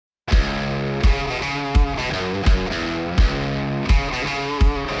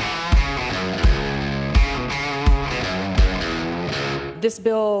This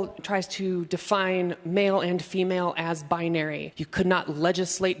bill tries to define male and female as binary. You could not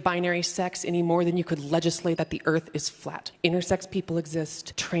legislate binary sex any more than you could legislate that the earth is flat. Intersex people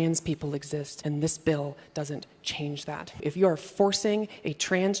exist, trans people exist, and this bill doesn't change that. If you are forcing a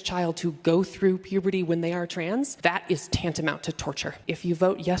trans child to go through puberty when they are trans, that is tantamount to torture. If you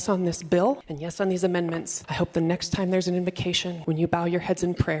vote yes on this bill and yes on these amendments, I hope the next time there's an invocation, when you bow your heads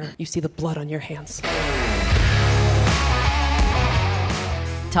in prayer, you see the blood on your hands.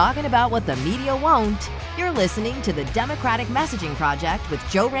 Talking about what the media won't, you're listening to the Democratic Messaging Project with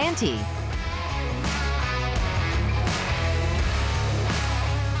Joe Ranty.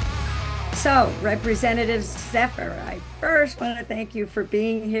 So, Representative Zephyr, I first want to thank you for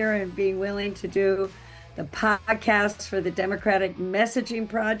being here and being willing to do the podcast for the Democratic Messaging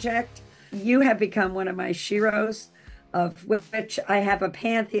Project. You have become one of my sheroes, of which I have a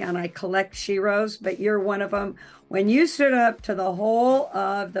pantheon. I collect sheroes, but you're one of them. When you stood up to the whole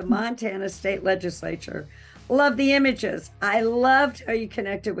of the Montana State Legislature, love the images. I loved how you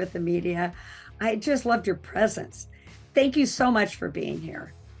connected with the media. I just loved your presence. Thank you so much for being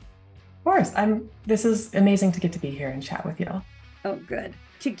here. Of course. This is amazing to get to be here and chat with you all. Oh, good.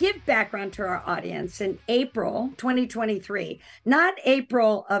 To give background to our audience, in April 2023, not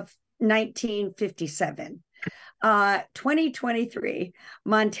April of 1957, 2023,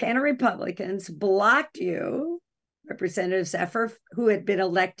 Montana Republicans blocked you, Representative Zephyr, who had been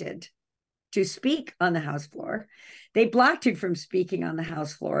elected to speak on the House floor. They blocked you from speaking on the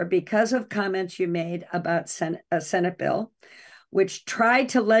House floor because of comments you made about a Senate bill, which tried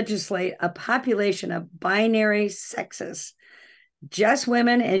to legislate a population of binary sexes, just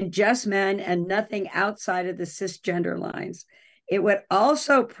women and just men, and nothing outside of the cisgender lines. It would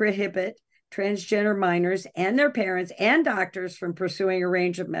also prohibit transgender minors and their parents and doctors from pursuing a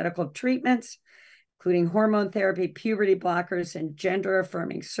range of medical treatments, including hormone therapy, puberty blockers, and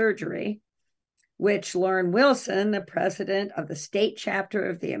gender-affirming surgery, which Lauren Wilson, the president of the state chapter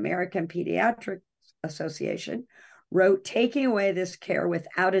of the American Pediatric Association, wrote, taking away this care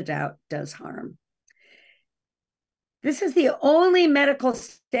without a doubt does harm. This is the only medical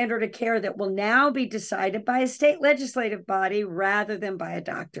standard of care that will now be decided by a state legislative body rather than by a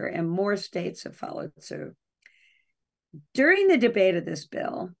doctor, and more states have followed suit. During the debate of this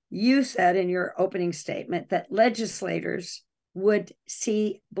bill, you said in your opening statement that legislators would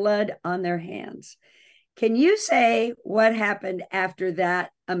see blood on their hands. Can you say what happened after that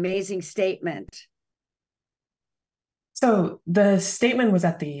amazing statement? So the statement was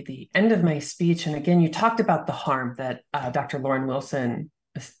at the end of my speech. And again, you talked about the harm that Dr. Lauren Wilson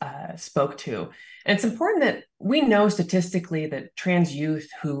spoke to. And it's important that we know statistically that trans youth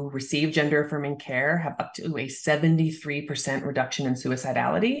who receive gender affirming care have up to a 73% reduction in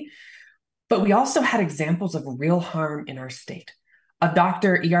suicidality. But we also had examples of real harm in our state. A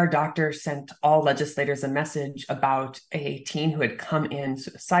ER doctor sent all legislators a message about a teen who had come in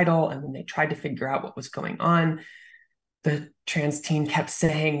suicidal, and when they tried to figure out what was going on, the trans teen kept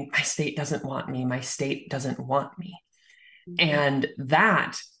saying, "My state doesn't want me. My state doesn't want me." And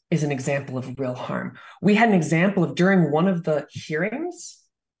that is an example of real harm. We had an example of, during one of the hearings,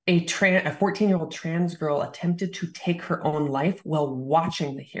 a 14-year-old trans girl attempted to take her own life while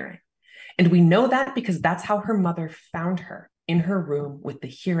watching the hearing. And we know that because that's how her mother found her, in her room with the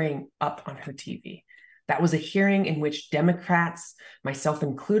hearing up on her TV. That was a hearing in which Democrats, myself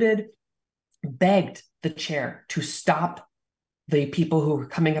included, begged the chair to stop the people who were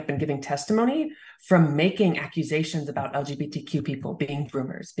coming up and giving testimony from making accusations about LGBTQ people being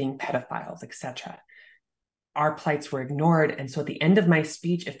groomers, being pedophiles, etc. Our plights were ignored. And so at the end of my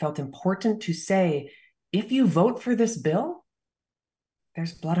speech, it felt important to say, if you vote for this bill,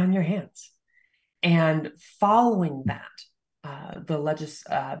 there's blood on your hands. And following that,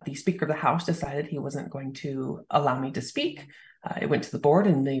 the Speaker of the House decided he wasn't going to allow me to speak. It went to the board,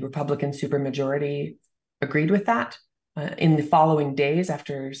 and the Republican supermajority agreed with that. In the following days,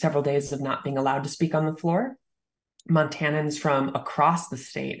 after several days of not being allowed to speak on the floor, Montanans from across the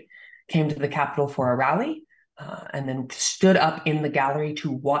state came to the Capitol for a rally, and then stood up in the gallery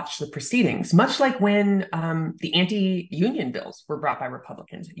to watch the proceedings, much like when the anti-union bills were brought by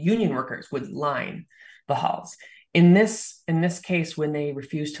Republicans. Union workers would line the halls. In this case, when they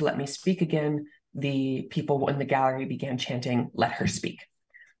refused to let me speak again, the people in the gallery began chanting, "Let her speak."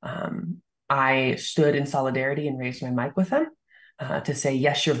 I stood in solidarity and raised my mic with them to say,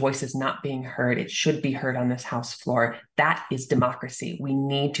 yes, your voice is not being heard. It should be heard on this House floor. That is democracy. We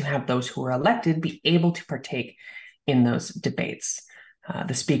need to have those who are elected be able to partake in those debates.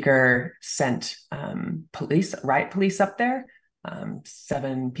 The speaker sent riot police up there.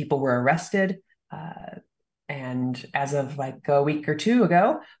 7 people were arrested. And as of like a week or two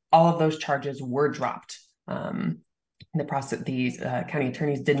ago, all of those charges were dropped. In the process, these county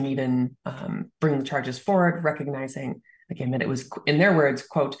attorneys didn't even bring the charges forward, recognizing, again, that it was, in their words,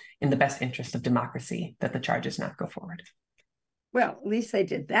 quote, in the best interest of democracy that the charges not go forward. Well, at least they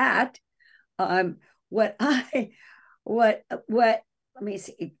did that. Let me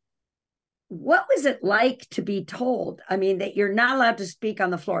see. What was it like to be told, I mean, that you're not allowed to speak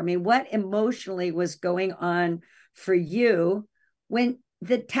on the floor? I mean, what emotionally was going on for you when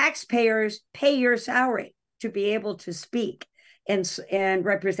the taxpayers pay your salary to be able to speak and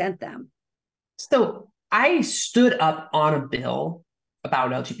represent them? So I stood up on a bill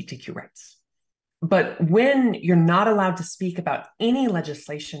about LGBTQ rights. But when you're not allowed to speak about any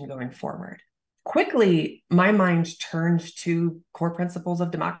legislation going forward, quickly my mind turns to core principles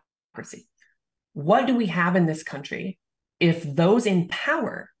of democracy. What do we have in this country if those in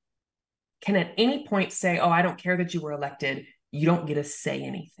power can at any point say, oh, I don't care that you were elected, you don't get to say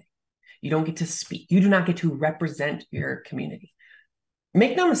anything. You don't get to speak. You do not get to represent your community.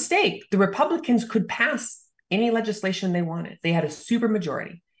 Make no mistake, the Republicans could pass any legislation they wanted. They had a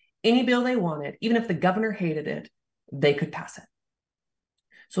supermajority. Any bill they wanted, even if the governor hated it, they could pass it.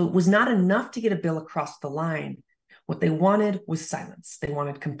 So it was not enough to get a bill across the line. What they wanted was silence. They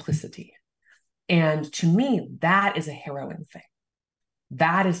wanted complicity. And to me, that is a harrowing thing.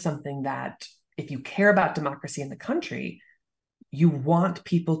 That is something that, if you care about democracy in the country, you want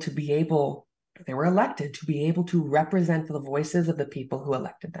people to be able, if they were elected, to be able to represent the voices of the people who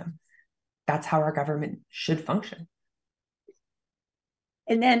elected them. That's how our government should function.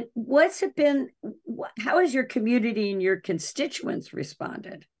 And then what's it been, how has your community and your constituents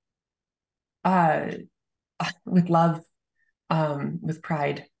responded? With love, with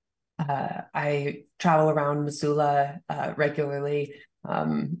pride. I travel around Missoula regularly,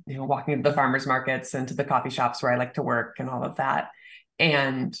 walking to the farmers markets and to the coffee shops where I like to work and all of that.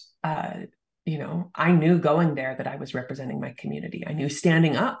 And, I knew going there that I was representing my community. I knew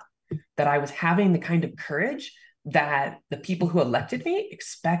standing up that I was having the kind of courage that the people who elected me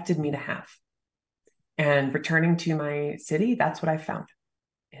expected me to have. And returning to my city, that's what I found,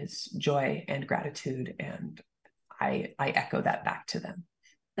 is joy and gratitude. And I echo that back to them.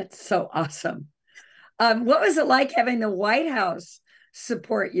 That's so awesome. What was it like having the White House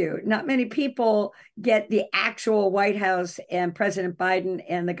support you? Not many people get the actual White House and President Biden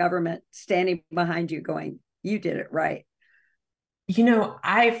and the government standing behind you going, you did it right.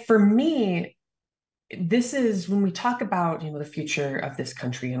 For me, this is when we talk about, the future of this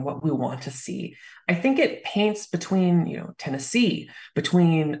country and what we want to see. I think it paints between, Tennessee,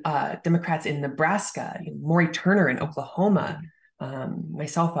 between Democrats in Nebraska, Maury Turner in Oklahoma,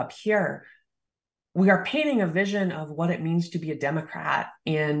 myself up here. We are painting a vision of what it means to be a Democrat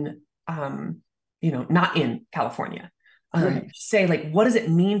in, not in California. Right. Say, what does it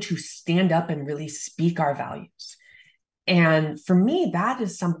mean to stand up and really speak our values? And for me, that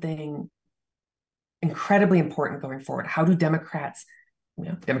is something incredibly important going forward. How do Democrats,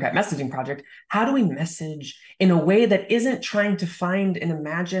 Democrat Messaging Project, how do we message in a way that isn't trying to find an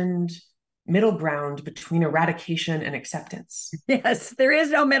imagined middle ground between eradication and acceptance? Yes, there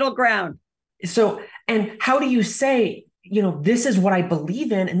is no middle ground. So, and how do you say, this is what I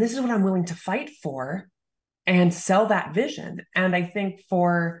believe in, and this is what I'm willing to fight for, and sell that vision? And I think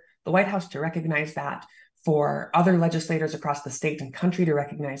for the White House to recognize that, for other legislators across the state and country to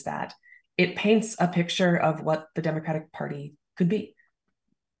recognize that, it paints a picture of what the Democratic Party could be.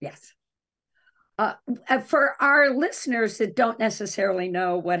 Yes. For our listeners that don't necessarily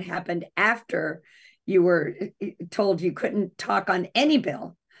know what happened after you were told you couldn't talk on any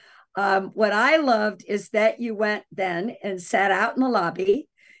bill, what I loved is that you went then and sat out in the lobby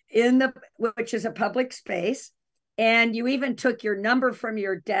which is a public space, and you even took your number from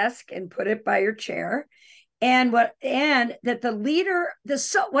your desk and put it by your chair. And that the leader,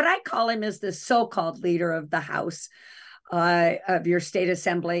 what I call him is the so-called leader of the House of your state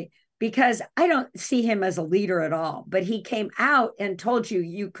assembly, because I don't see him as a leader at all, but he came out and told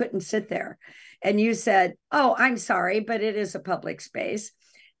you couldn't sit there. And you said, oh, I'm sorry, but it is a public space.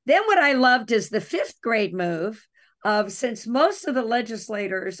 Then what I loved is the fifth grade move of, since most of the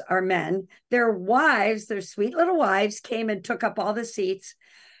legislators are men, their sweet little wives came and took up all the seats.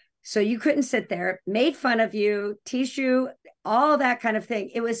 So you couldn't sit there, made fun of you, teased you, all that kind of thing.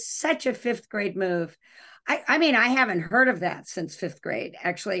 It was such a fifth grade move. I mean, I haven't heard of that since fifth grade.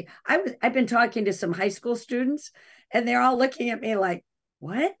 Actually, I've been talking to some high school students, and they're all looking at me like,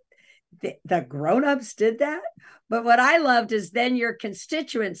 what? The grown-ups did that? But what I loved is then your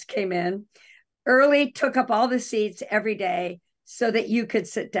constituents came in early, took up all the seats every day, so that you could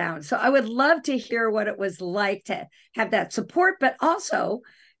sit down. So I would love to hear what it was like to have that support, but also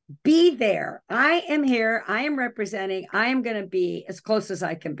be there. I am here. I am representing. I am going to be as close as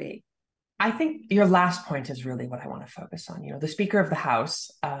I can be. I think your last point is really what I want to focus on. The Speaker of the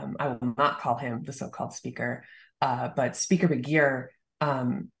House, I will not call him the so-called Speaker, but Speaker Begier,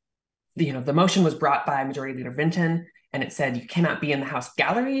 the motion was brought by Majority Leader Vinton, and it said you cannot be in the House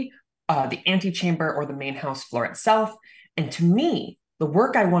gallery, the antechamber, or the main House floor itself. And to me, the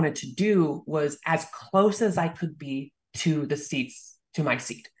work I wanted to do was as close as I could be to the seats, to my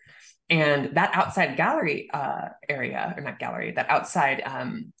seat. And that outside gallery area, or not gallery, that outside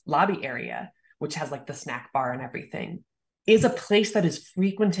lobby area, which has like the snack bar and everything, is a place that is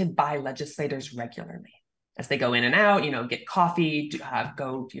frequented by legislators regularly as they go in and out, get coffee,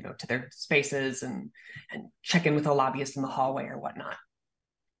 go, to their spaces and check in with a lobbyist in the hallway or whatnot.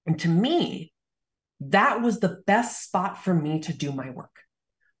 And to me, that was the best spot for me to do my work.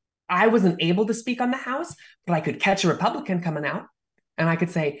 I wasn't able to speak on the House, but I could catch a Republican coming out and I could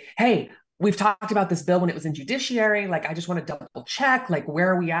say, hey, we've talked about this bill when it was in judiciary. Like, I just want to double check, like,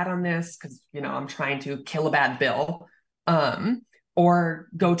 where are we at on this? Because, I'm trying to kill a bad bill. Or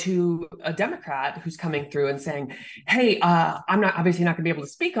go to a Democrat who's coming through and saying, hey, I'm obviously not going to be able to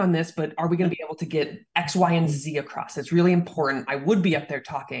speak on this, but are we going to be able to get X, Y, and Z across? It's really important. I would be up there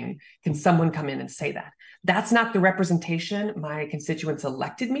talking. Can someone come in and say that? That's not the representation my constituents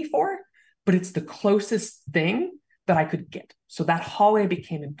elected me for, but it's the closest thing that I could get. So that hallway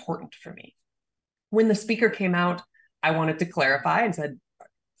became important for me. When the Speaker came out, I wanted to clarify and said,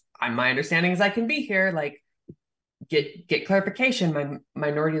 my understanding is I can be here, like, get clarification. My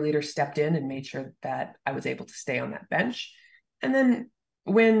minority leader stepped in and made sure that I was able to stay on that bench. And then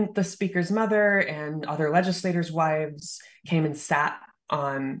when the Speaker's mother and other legislators' wives came and sat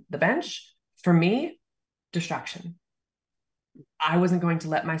on the bench, for me, distraction. I wasn't going to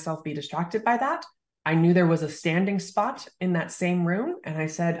let myself be distracted by that. I knew there was a standing spot in that same room. And I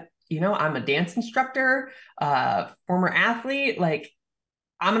said, I'm a dance instructor, former athlete, like,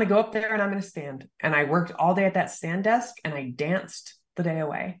 I'm going to go up there and I'm going to stand. And I worked all day at that stand desk and I danced the day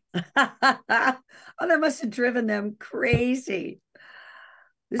away. Oh, that must have driven them crazy.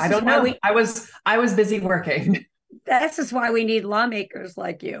 I don't know. I was busy working. This is why we need lawmakers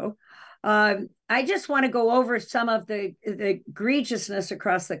like you. I just want to go over some of the egregiousness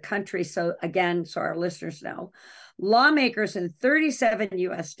across the country. So our listeners know, lawmakers in 37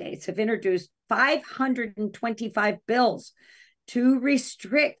 U.S. states have introduced 525 bills to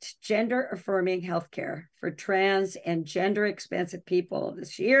restrict gender-affirming healthcare for trans and gender-expansive people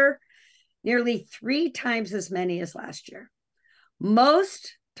this year, nearly 3 times as many as last year.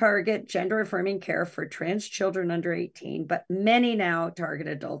 Most target gender-affirming care for trans children under 18, but many now target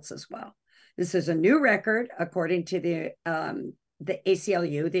adults as well. This is a new record, according to the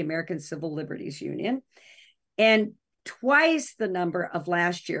ACLU, the American Civil Liberties Union, and twice the number of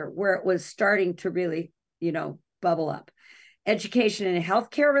last year, where it was starting to really, bubble up. Education and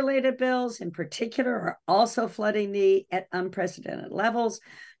healthcare related bills in particular are also flooding at unprecedented levels.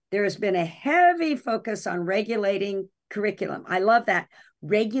 There has been a heavy focus on regulating curriculum. I love that,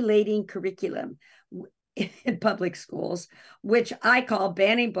 regulating curriculum in public schools, which I call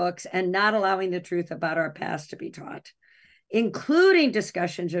banning books and not allowing the truth about our past to be taught, including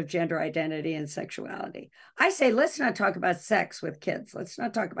discussions of gender identity and sexuality. I say, let's not talk about sex with kids. Let's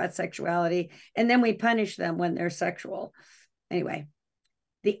not talk about sexuality. And then we punish them when they're sexual. Anyway,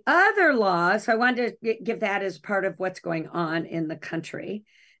 the other law, so I wanted to give that as part of what's going on in the country.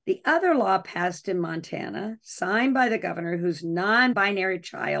 The other law passed in Montana, signed by the governor whose non-binary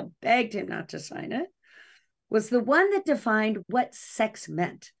child begged him not to sign it, was the one that defined what sex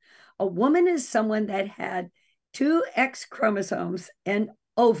meant. A woman is someone that had 2 X chromosomes and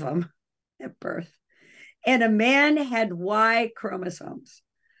ovum at birth, and a man had Y chromosomes.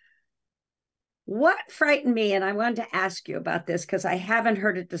 What frightened me, and I wanted to ask you about this because I haven't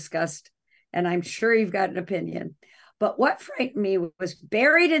heard it discussed, and I'm sure you've got an opinion, but what frightened me was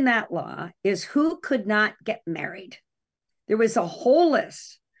buried in that law is who could not get married. There was a whole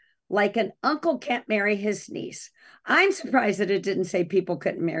list, like an uncle can't marry his niece. I'm surprised that it didn't say people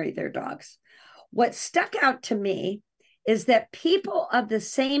couldn't marry their dogs. What stuck out to me is that people of the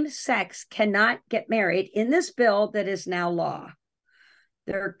same sex cannot get married in this bill that is now law.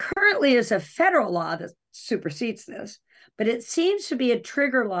 There currently is a federal law that supersedes this, but it seems to be a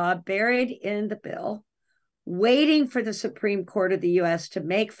trigger law buried in the bill, waiting for the Supreme Court of the U.S. to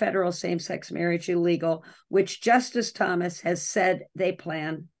make federal same-sex marriage illegal, which Justice Thomas has said they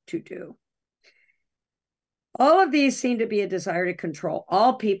plan to do. All of these seem to be a desire to control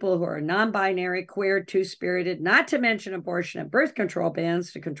all people who are non-binary, queer, two-spirited, not to mention abortion and birth control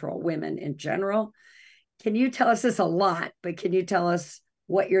bans to control women in general. Can you tell us this a lot, but can you tell us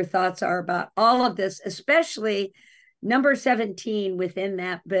what your thoughts are about all of this, especially number 17 within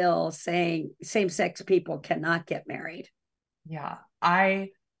that bill saying same-sex people cannot get married? Yeah,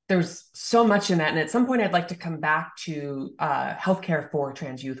 there's so much in that. And at some point, I'd like to come back to healthcare for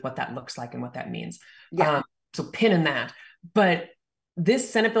trans youth, what that looks like and what that means. Yeah. So pin in that. But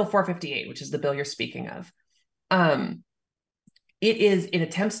this Senate Bill 458, which is the bill you're speaking of, it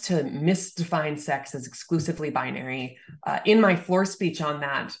attempts to misdefine sex as exclusively binary. In my floor speech on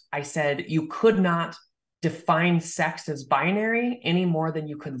that, I said you could not define sex as binary any more than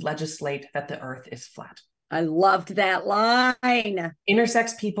you could legislate that the earth is flat. I loved that line.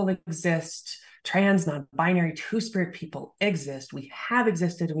 Intersex people exist. Trans, non-binary, two-spirit people exist. We have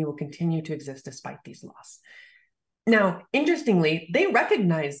existed and we will continue to exist despite these laws. Now, interestingly, they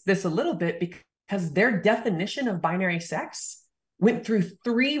recognize this a little bit because their definition of binary sex went through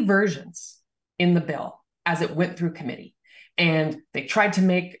 3 versions in the bill as it went through committee. And they tried to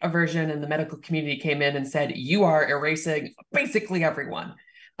make a version and the medical community came in and said, you are erasing basically everyone.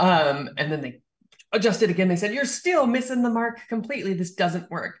 And then they adjusted again. They said, you're still missing the mark completely. This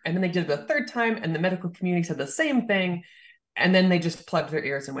doesn't work. And then they did it a 3rd time and the medical community said the same thing. And then they just plugged their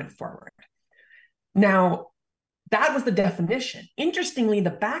ears and went forward. Now, that was the definition. Interestingly, the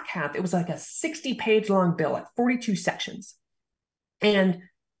back half, it was like a 60-page long bill at 42 sections. And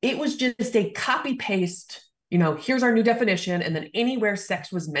it was just a copy paste, here's our new definition. And then anywhere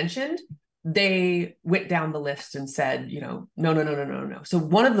sex was mentioned, they went down the list and said, no. So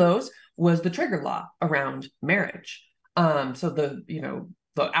one of those was the trigger law around marriage. So the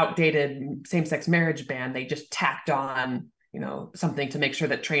outdated same-sex marriage ban, they just tacked on, something to make sure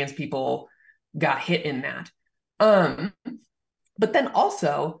that trans people got hit in that. But then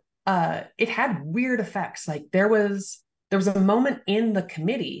also, it had weird effects. Like there was a moment in the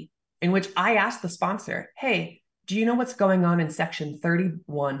committee in which I asked the sponsor, hey, do you know what's going on in section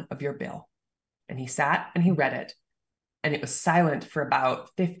 31 of your bill? And he sat and he read it. And it was silent for about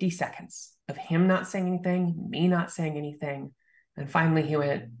 50 seconds of him not saying anything, me not saying anything. And finally he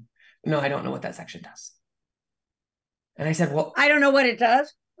went, no, I don't know what that section does. And I said, well, I don't know what it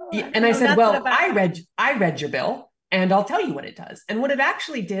does. Yeah, and I said, well, I read your bill and I'll tell you what it does. And what it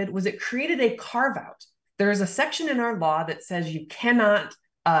actually did was it created a carve out. There is a section in our law that says you cannot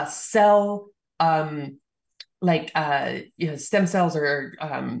sell stem cells or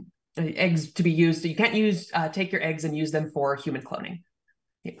eggs to be used. So you can't take your eggs and use them for human cloning.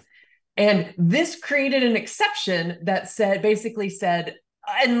 And this created an exception that basically said,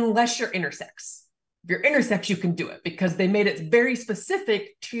 unless you're intersex. If you're intersex, you can do it, because they made it very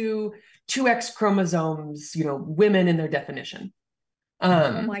specific to 2X chromosomes, women in their definition.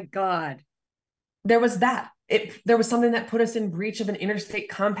 Oh my God. There was that. There was something that put us in breach of an interstate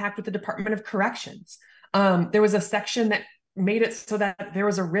compact with the Department of Corrections. There was a section that made it so that there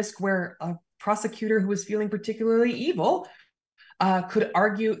was a risk where a prosecutor who was feeling particularly evil could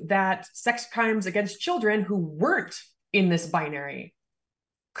argue that sex crimes against children who weren't in this binary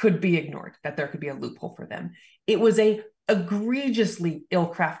could be ignored, that there could be a loophole for them. It was a egregiously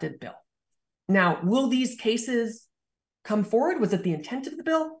ill-crafted bill. Now, will these cases come forward? Was it the intent of the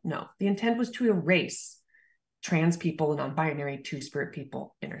bill? No, the intent was to erase trans people, non-binary, two-spirit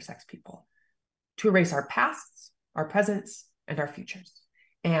people, intersex people, to erase our pasts, our presents, and our futures.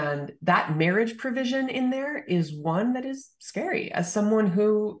 And that marriage provision in there is one that is scary as someone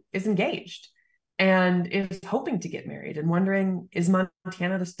who is engaged and is hoping to get married and wondering, is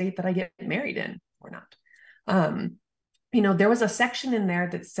Montana the state that I get married in or not? There was a section in there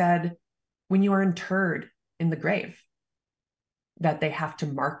that said, when you are interred in the grave, that they have to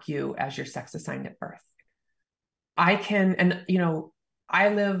mark you as your sex assigned at birth. I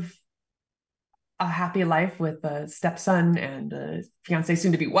live a happy life with a stepson and a fiance,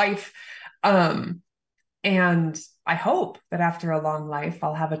 soon to be wife. And I hope that after a long life,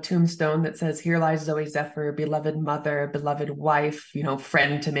 I'll have a tombstone that says, here lies Zooey Zephyr, beloved mother, beloved wife,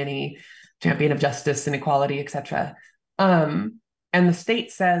 friend to many, champion of justice and equality, etc. And the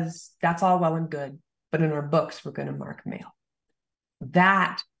state says that's all well and good, but in our books, we're going to mark male.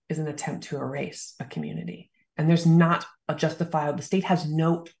 That is an attempt to erase a community. And there's not a the state has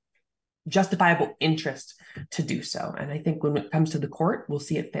no justifiable interest to do so. And I think when it comes to the court, we'll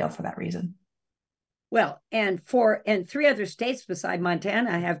see it fail for that reason. Well, and 3 other states beside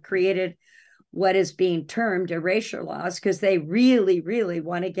Montana have created what is being termed erasure laws, because they really, really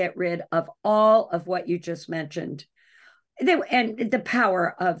want to get rid of all of what you just mentioned. And the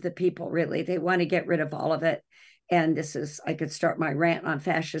power of the people, really, they want to get rid of all of it. And I could start my rant on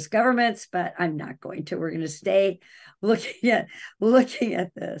fascist governments, but I'm not going to. We're going to stay looking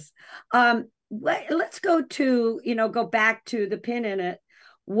at this. Let's go back to the pin in it.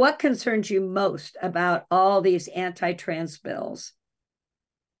 What concerns you most about all these anti-trans bills?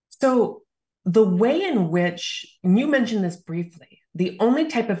 So the way in which, you mentioned this briefly, the only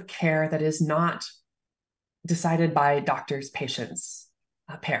type of care that is not decided by doctors, patients,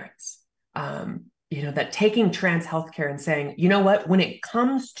 parents, that taking trans healthcare and saying, you know what, when it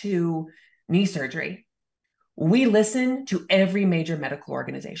comes to knee surgery, we listen to every major medical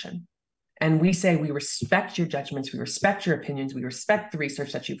organization. And we say, we respect your judgments, we respect your opinions, we respect the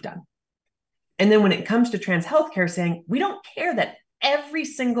research that you've done. And then when it comes to trans healthcare, saying, we don't care that every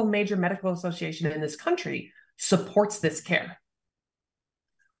single major medical association in this country supports this care.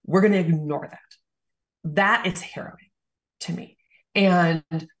 We're going to ignore that. That is harrowing to me. And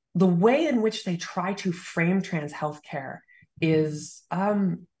the way in which they try to frame trans healthcare is,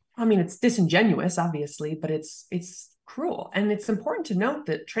 it's disingenuous, obviously, but it's cruel. And it's important to note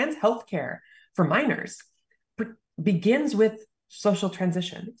that trans healthcare for minors begins with social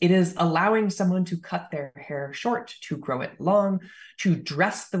transition. It is allowing someone to cut their hair short, to grow it long, to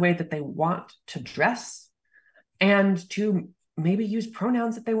dress the way that they want to dress, and to maybe use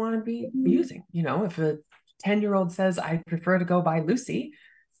pronouns that they want to be using. If a 10-year-old says, I prefer to go by Lucy,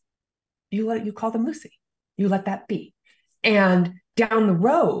 you call them Lucy. You let that be. And down the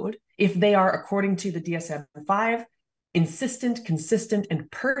road, if they are, according to the DSM-5, insistent, consistent, and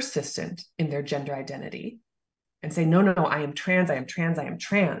persistent in their gender identity, and say, no, I am trans, I am trans, I am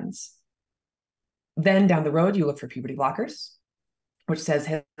trans, then down the road, you look for puberty blockers, which says,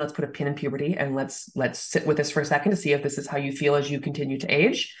 hey, let's put a pin in puberty and let's sit with this for a second to see if this is how you feel as you continue to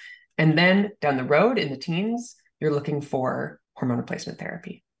age. And then down the road in the teens, you're looking for hormone replacement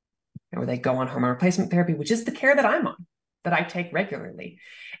therapy, where they go on hormone replacement therapy, which is the care that I'm on, that I take regularly.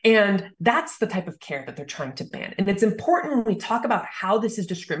 And that's the type of care that they're trying to ban. And it's important when we talk about how this is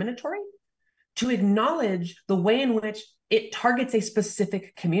discriminatory to acknowledge the way in which it targets a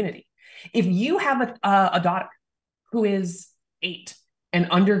specific community. If you have a daughter who is 8 and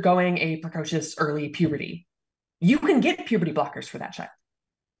undergoing a precocious early puberty, you can get puberty blockers for that child.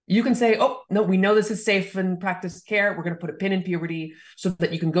 You can say, oh, no, we know this is safe and practice care. We're going to put a pin in puberty so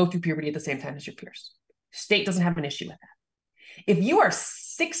that you can go through puberty at the same time as your peers. State doesn't have an issue with that. If you are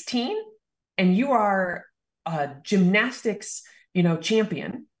 16 and you are a gymnastics,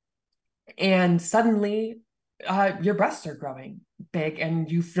 champion, and suddenly your breasts are growing big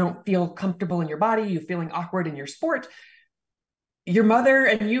and you don't feel comfortable in your body, you're feeling awkward in your sport, your mother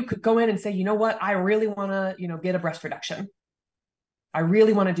and you could go in and say, you know what, I really want to, get a breast reduction. I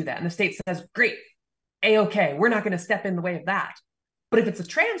really want to do that. And the state says, great, A-okay, we're not going to step in the way of that. But if it's a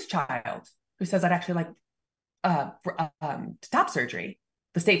trans child who says, I'd actually like top surgery,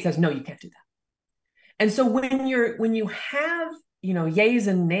 the state says, no, you can't do that. And so when you have, yays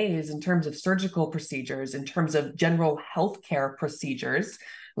and nays in terms of surgical procedures, in terms of general healthcare procedures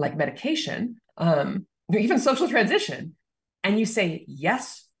like medication, even social transition, and you say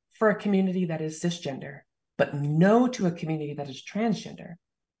yes for a community that is cisgender, but no to a community that is transgender,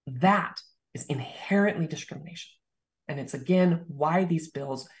 that is inherently discrimination. And it's, again, why these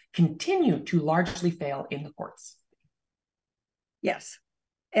bills continue to largely fail in the courts. Yes.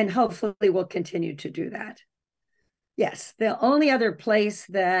 And hopefully we'll continue to do that. Yes. The only other place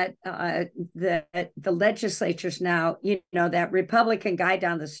that the legislatures now, that Republican guy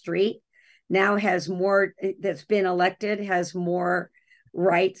down the street now has more, that's been elected, has more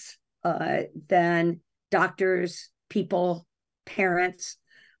rights than doctors, people, parents.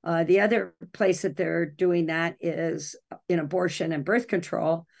 The other place that they're doing that is in abortion and birth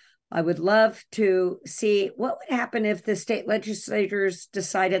control. I would love to see what would happen if the state legislators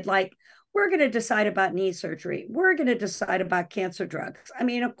decided, like, we're going to decide about knee surgery. We're going to decide about cancer drugs. I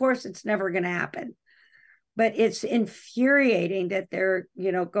mean, of course, it's never going to happen. But it's infuriating that they're,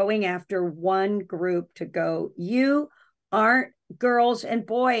 going after one group to go, you aren't girls and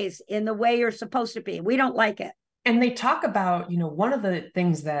boys in the way you're supposed to be. We don't like it. And they talk about, one of the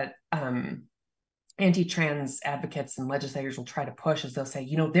things that anti-trans advocates and legislators will try to push is they'll say,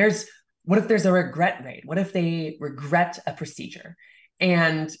 what if there's a regret rate? What if they regret a procedure?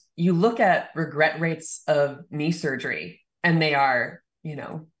 And you look at regret rates of knee surgery and they are,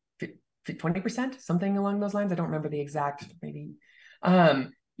 20%, something along those lines. I don't remember the exact, maybe.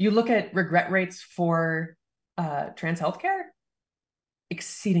 You look at regret rates for trans healthcare,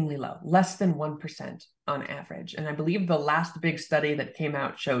 exceedingly low, less than 1% on average. And I believe the last big study that came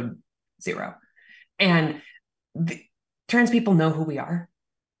out showed 0. And trans people know who we are,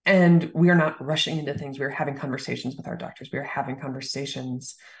 and we are not rushing into things. We're having conversations with our doctors. We are having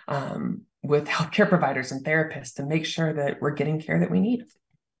conversations with healthcare providers and therapists to make sure that we're getting care that we need.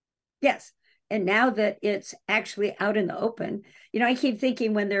 Yes. And now that it's actually out in the open, I keep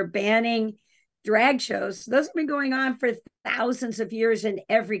thinking when they're banning drag shows, those have been going on for thousands of years in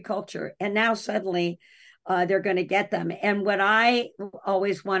every culture. And now suddenly they're going to get them. And what I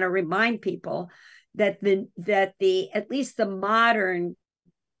always want to remind people that at least the modern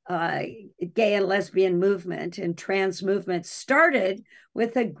gay and lesbian movement and trans movement started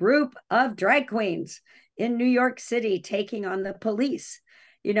with a group of drag queens in New York City taking on the police.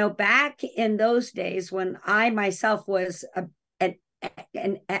 Back in those days when I myself was an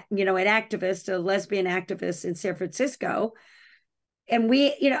activist, a lesbian activist in San Francisco, and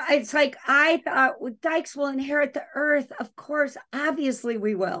it's like I thought, well, dykes will inherit the earth. Of course, obviously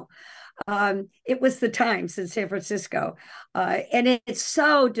we will. It was the times in San Francisco. And it's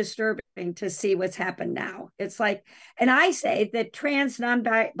so disturbing to see what's happened now. It's like, and I say that trans,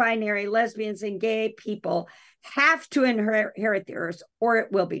 non-binary, lesbians, and gay people have to inherit the earth or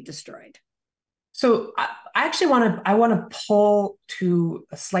it will be destroyed. So I actually want to pull to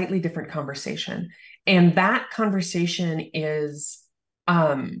a slightly different conversation. And that conversation is,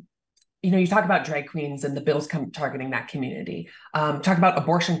 you talk about drag queens and the bills targeting that community. Talk about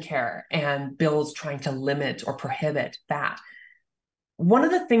abortion care and bills trying to limit or prohibit that. One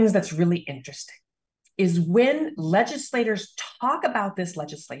of the things that's really interesting is when legislators talk about this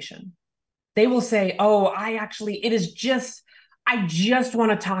legislation, they will say, oh, I just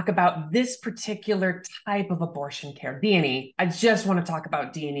want to talk about this particular type of abortion care, D&E. I just want to talk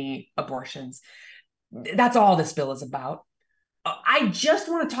about D&E abortions. That's all this bill is about. I just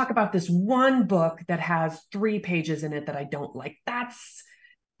want to talk about this one book that has 3 pages in it that I don't like. That's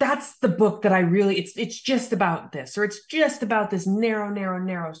the book that it's just about this, or it's just about this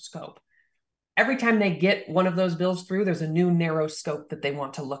narrow scope. Every time they get one of those bills through, there's a new narrow scope that they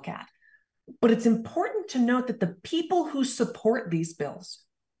want to look at. But it's important to note that the people who support these bills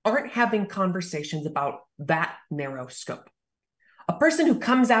aren't having conversations about that narrow scope. A person who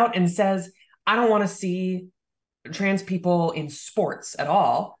comes out and says, I don't want to see trans people in sports at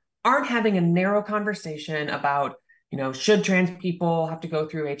all, aren't having a narrow conversation about, should trans people have to go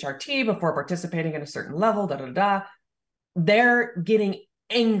through HRT before participating at a certain level, They're getting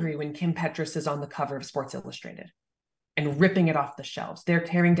angry when Kim Petras is on the cover of Sports Illustrated and ripping it off the shelves. They're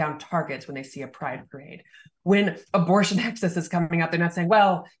tearing down Targets when they see a pride parade. When abortion access is coming up, they're not saying,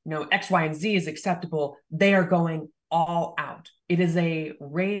 well, X, Y, and Z is acceptable. They are going all out. It is a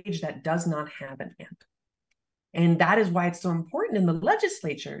rage that does not have an end. And that is why it's so important in the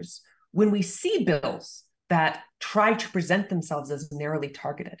legislatures when we see bills that try to present themselves as narrowly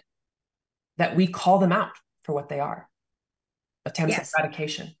targeted, that we call them out for what they are. Attempts at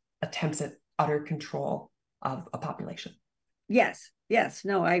eradication, attempts at utter control of a population. Yes.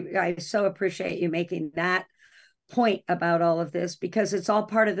 No, I so appreciate you making that point about all of this, because it's all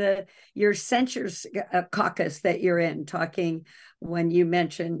part of your censures caucus that you're in, talking when you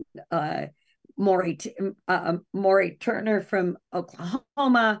mentioned Maury Turner from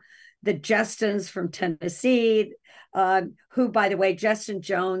Oklahoma, the Justins from Tennessee, who, by the way, Justin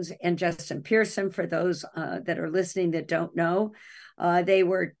Jones and Justin Pearson, for those that are listening that don't know, they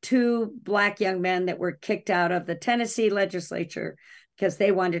were 2 Black young men that were kicked out of the Tennessee legislature because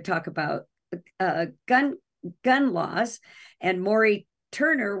they wanted to talk about gun laws. And Maury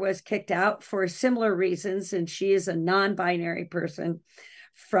Turner was kicked out for similar reasons, and she is a non-binary person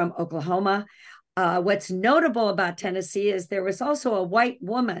from Oklahoma. What's notable about Tennessee is there was also a white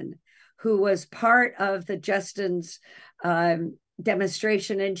woman who was part of the Justin's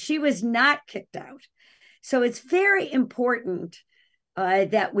demonstration, and she was not kicked out. So it's very important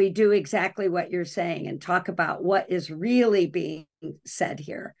that we do exactly what you're saying and talk about what is really being said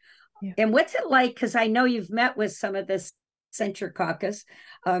here. Yeah. And what's it like? Because I know you've met with some of this censure caucus.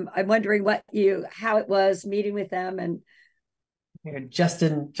 I'm wondering how it was meeting with them. And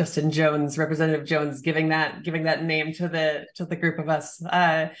Justin Jones, Representative Jones, giving that name to the group of us.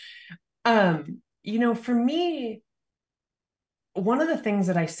 For me, one of the things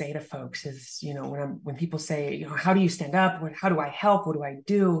that I say to folks is, when people say, how do you stand up? How do I help? What do I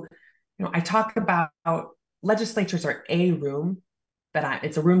do? I talk about legislatures are a room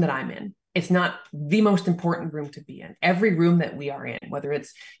it's a room that I'm in. It's not the most important room to be in. Every room that we are in, whether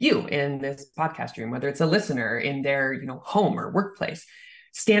it's you in this podcast room, whether it's a listener in their, home or workplace,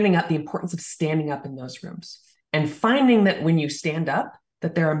 the importance of standing up in those rooms and finding that when you stand up,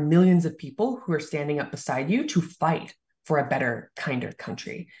 that there are millions of people who are standing up beside you to fight for a better, kinder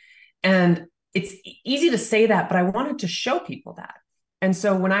country. And it's easy to say that, but I wanted to show people that. And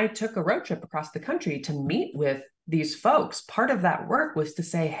so when I took a road trip across the country to meet with these folks, part of that work was to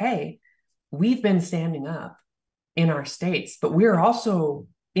say, hey, we've been standing up in our states, but we're also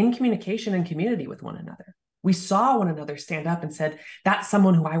in communication and community with one another. We saw one another stand up and said, that's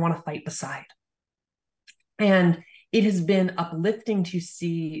someone who I want to fight beside. And it has been uplifting to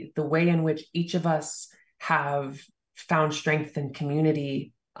see the way in which each of us have found strength and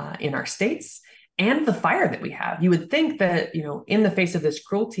community in our states, and the fire that we have. You would think that, in the face of this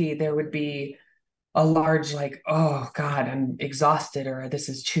cruelty, there would be a large, like, oh God, I'm exhausted, or this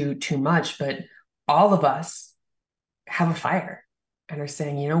is too much. But all of us have a fire and are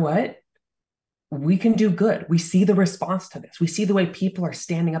saying, you know what? We can do good. We see the response to this. We see the way people are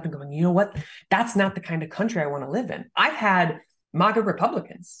standing up and going, you know what? That's not the kind of country I want to live in. I've had MAGA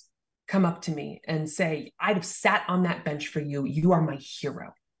Republicans come up to me and say, I'd have sat on that bench for you. You are my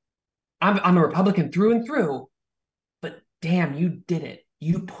hero. I'm a Republican through and through, but damn, you did it.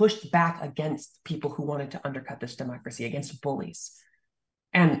 You pushed back against people who wanted to undercut this democracy, against bullies.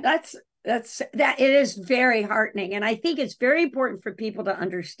 And that it is very heartening. And I think it's very important for people to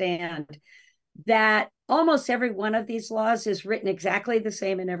understand that almost every one of these laws is written exactly the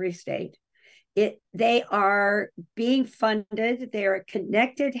same in every state. They are being funded. They are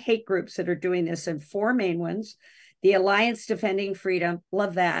connected hate groups that are doing this, and 4 main ones. The Alliance Defending Freedom,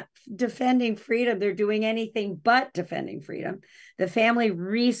 love that. Defending Freedom, they're doing anything but defending freedom. The Family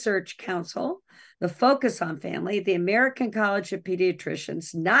Research Council, the Focus on Family, the American College of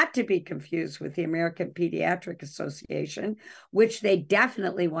Pediatricians, not to be confused with the American Pediatric Association, which they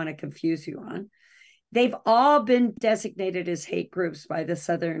definitely want to confuse you on. They've all been designated as hate groups by the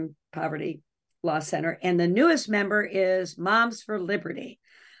Southern Poverty Law Center. And the newest member is Moms for Liberty.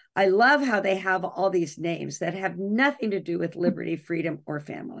 I love how they have all these names that have nothing to do with liberty, freedom, or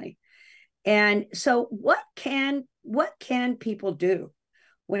family. And so what can people do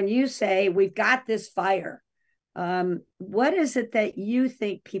when you say, we've got this fire? What is it that you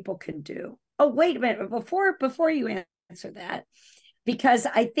think people can do? Oh, wait a minute. Before you answer that, because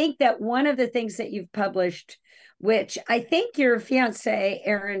I think that one of the things that you've published, which I think your fiance,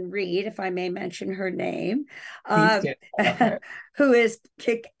 Erin Reed, if I may mention her name, who is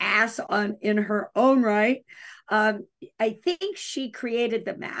kick ass in her own right. I think she created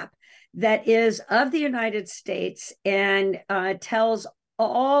the map that is of the United States and tells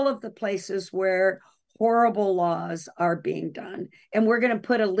all of the places where horrible laws are being done. And we're going to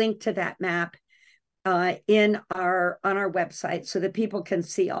put a link to that map on our website so that people can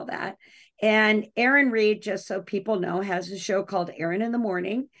see all that. And Erin Reed, just so people know, has a show called Erin in the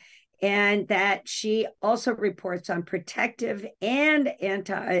Morning, and that she also reports on protective and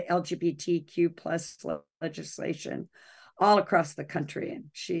anti-LGBTQ plus legislation all across the country. And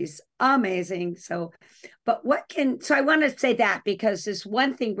she's amazing. So I want to say that because it's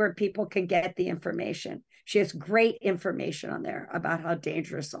one thing where people can get the information. She has great information on there about how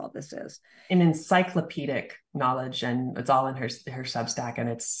dangerous all this is. An encyclopedic knowledge, and it's all in her Substack. And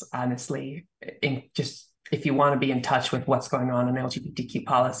it's honestly, if you want to be in touch with what's going on in LGBTQ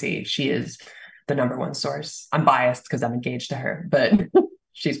policy, she is the number one source. I'm biased because I'm engaged to her, but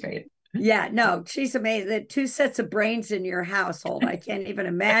she's great. Yeah, no, she's amazing. The 2 sets of brains in your household, I can't even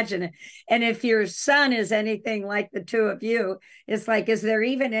imagine it. And if your son is anything like the 2 of you, it's like, is there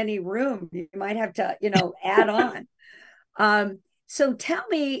even any room? You might have to, add on. So tell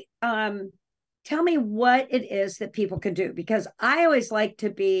me what it is that people can do, because I always like to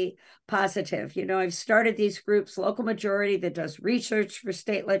be positive. I've started these groups, Local Majority, that does research for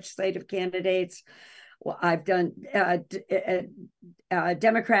state legislative candidates. Well, I've done a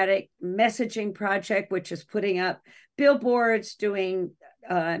Democratic Messaging Project, which is putting up billboards, doing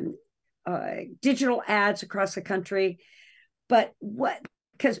digital ads across the country. But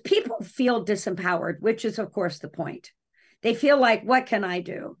because people feel disempowered, which is, of course, the point. They feel like, what can I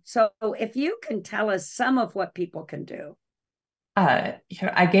do? So if you can tell us some of what people can do.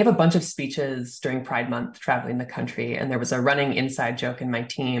 I gave a bunch of speeches during Pride Month traveling the country, and there was a running inside joke in my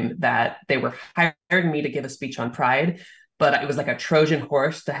team that they were hiring me to give a speech on Pride, but it was like a Trojan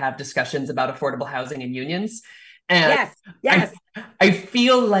horse to have discussions about affordable housing and unions. And yes. I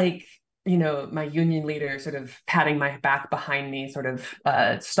feel like, my union leader sort of patting my back behind me, sort of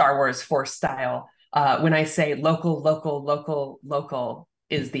Star Wars Force style, when I say local, local, local, local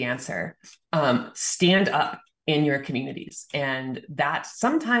is the answer. Stand up in your communities. And that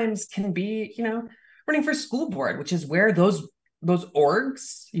sometimes can be, running for school board, which is where those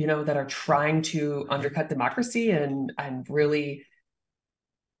orgs, that are trying to undercut democracy and really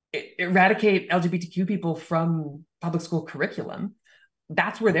eradicate LGBTQ people from public school curriculum.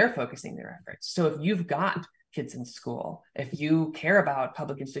 that's where they're focusing their efforts. So if you've got kids in school, if you care about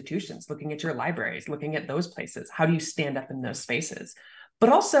public institutions, looking at your libraries, looking at those places, how do you stand up in those spaces? But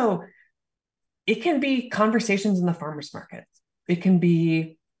also, it can be conversations in the farmers market. It can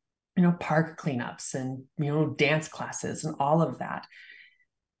be, park cleanups and, dance classes and all of that.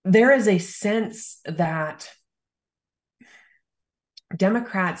 There is a sense that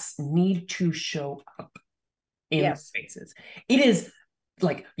Democrats need to show up in spaces. It is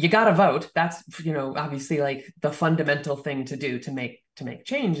like, you got to vote. That's, obviously like the fundamental thing to do to make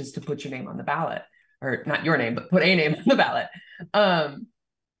change is to put your name on the ballot, or not your name, but put a name on the ballot.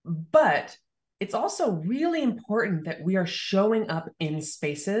 But it's also really important that we are showing up in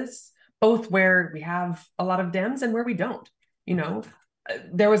spaces, both where we have a lot of Dems and where we don't.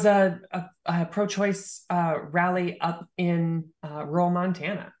 There was a pro-choice rally up in rural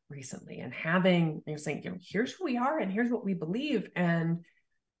Montana recently, and saying, here's who we are and here's what we believe, and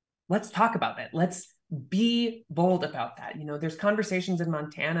let's talk about that. Let's be bold about that. There's conversations in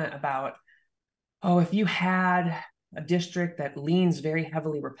Montana about, if you had a district that leans very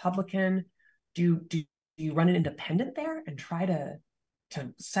heavily Republican, do you run an independent there and try to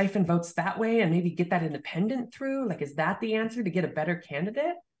siphon votes that way and maybe get that independent through? Like, is that the answer to get a better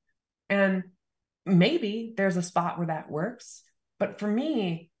candidate? And maybe there's a spot where that works. But for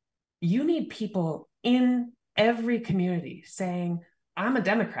me, you need people in every community saying, I'm a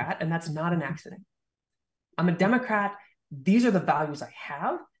Democrat, and that's not an accident. I'm a Democrat. These are the values I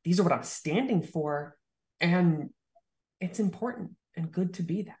have. These are what I'm standing for. And it's important and good to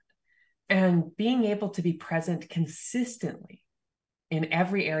be that. And being able to be present consistently in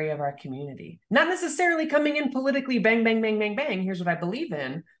every area of our community, not necessarily coming in politically, bang, bang, bang, bang, bang, here's what I believe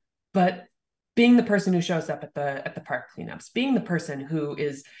in, but being the person who shows up at the park cleanups, being the person who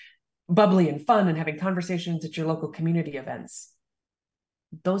is bubbly and fun and having conversations at your local community events.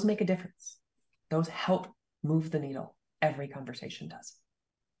 Those make a difference. Those help move the needle. Every conversation does.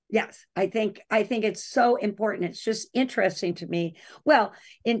 Yes, I think it's so important. It's just interesting to me. Well,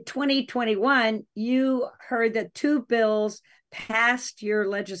 in 2021, you heard that 2 bills passed your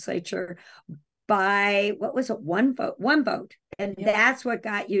legislature by, what was it, one vote. And that's what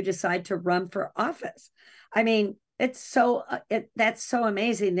got you decide to run for office. I mean, that's so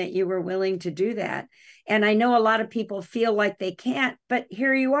amazing that you were willing to do that. And I know a lot of people feel like they can't, but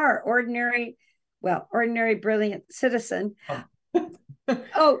here you are, ordinary, brilliant citizen.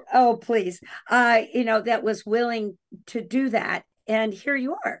 Oh, please. That was willing to do that. And here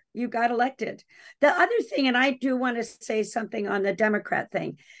you are, you got elected. The other thing, and I do want to say something on the Democrat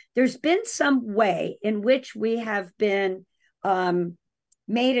thing, there's been some way in which we have been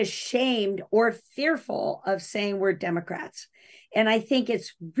made ashamed or fearful of saying we're Democrats. And I think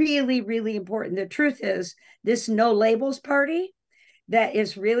it's really, really important. The truth is, this no labels party that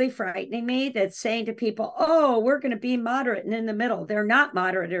is really frightening me, that's saying to people, oh, we're going to be moderate and in the middle. They're not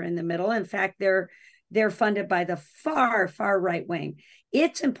moderate or in the middle. In fact, they're funded by the far, far right wing.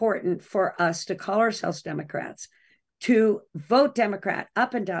 It's important for us to call ourselves Democrats, to vote Democrat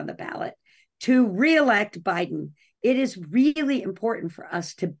up and down the ballot, to reelect Biden. It is really important for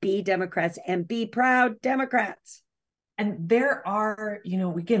us to be Democrats and be proud Democrats. And there are,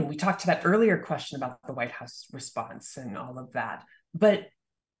 again, we talked to that earlier question about the White House response and all of that. But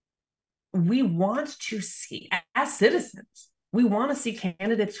we want to see, as citizens, we want to see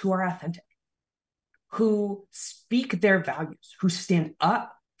candidates who are authentic, who speak their values, who stand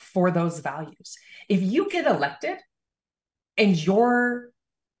up for those values. If you get elected and your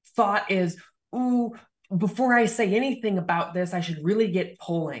thought is, ooh, before I say anything about this, I should really get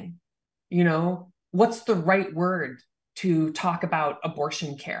polling, what's the right word to talk about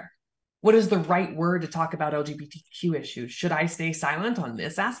abortion care? What is the right word to talk about LGBTQ issues? Should I stay silent on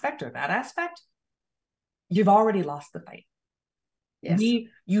this aspect or that aspect? You've already lost the fight. Yes.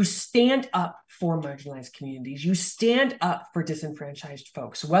 You stand up for marginalized communities. You stand up for disenfranchised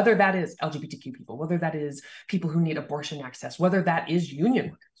folks, whether that is LGBTQ people, whether that is people who need abortion access, whether that is union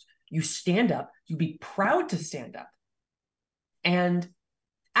workers. You stand up, you be proud to stand up. And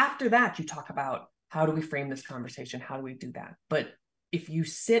after that, you talk about, how do we frame this conversation? How do we do that? But if you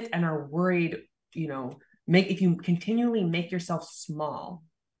sit and are worried, if you continually make yourself small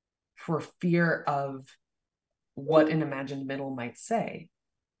for fear of what an imagined middle might say,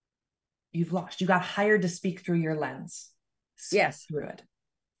 you've lost. You got hired to speak through your lens. Yes. Through it.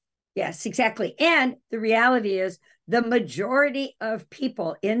 Yes, exactly. And the reality is, the majority of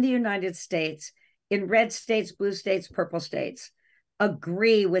people in the United States, in red states, blue states, purple states,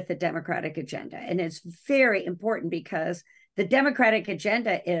 agree with the Democratic agenda. And it's very important because the Democratic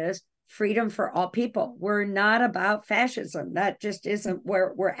agenda is freedom for all people. We're not about fascism. That just isn't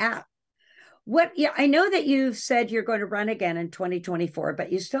where we're at. Yeah, I know that you've said you're going to run again in 2024,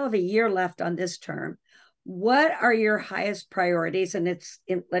 but you still have a year left on this term. What are your highest priorities? And it's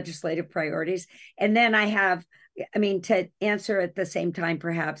in legislative priorities. And then to answer at the same time,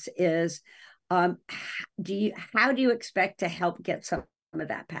 perhaps, is how do you expect to help get some of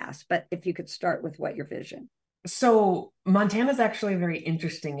that passed? But if you could start with what your vision. So Montana is actually very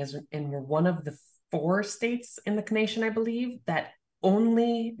interesting, is in one of the 4 states in the nation, I believe, that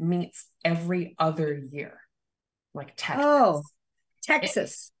only meets every other year, like Texas. Oh,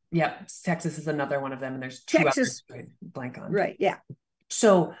 Texas. Texas is another one of them, and there's 2 Texas. others I blank on. Right, yeah.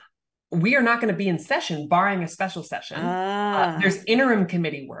 So we are not going to be in session, barring a special session. There's interim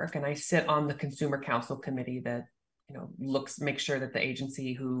committee work, and I sit on the Consumer Council committee that makes sure that the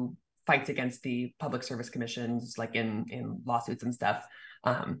agency who fights against the public service commissions, like in lawsuits and stuff,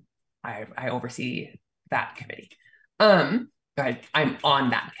 I oversee that committee. I'm on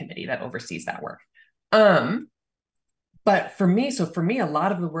that committee that oversees that work. But for me, a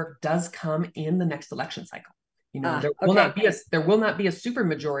lot of the work does come in the next election cycle. There will not be a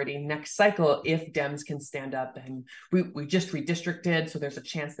supermajority next cycle if Dems can stand up, and we just redistricted, so there's a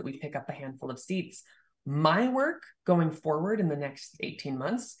chance that we pick up a handful of seats. My work going forward in the next 18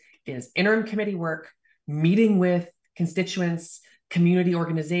 months is interim committee work, meeting with constituents, community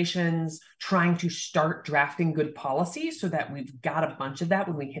organizations, trying to start drafting good policy so that we've got a bunch of that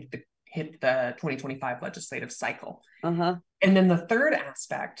when we hit the 2025 legislative cycle. And then the third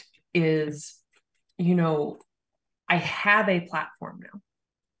aspect is, I have a platform now.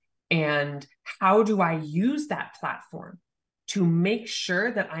 And how do I use that platform to make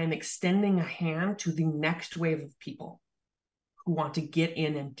sure that I am extending a hand to the next wave of people who want to get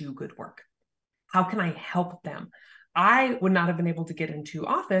in and do good work? How can I help them? I would not have been able to get into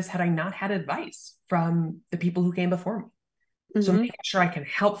office had I not had advice from the people who came before me. So making sure I can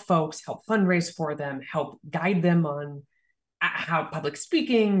help folks, help fundraise for them, help guide them on how public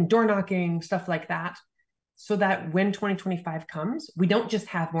speaking, door knocking, stuff like that, so that when 2025 comes, we don't just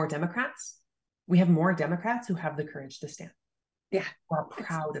have more Democrats, we have more Democrats who have the courage to stand. Yeah. Who are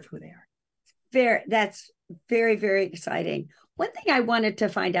proud of who they are. That's very, very exciting. One thing I wanted to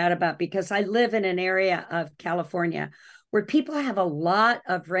find out about, because I live in an area of California where people have a lot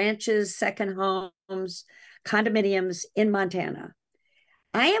of ranches, second homes, condominiums in Montana.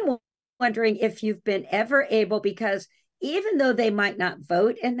 I am wondering if you've been ever able, because even though they might not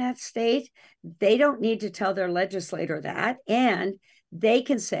vote in that state, they don't need to tell their legislator that. And they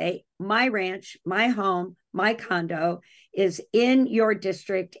can say, my ranch, my home, my condo is in your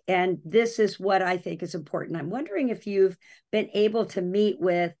district, and this is what I think is important. I'm wondering if you've been able to meet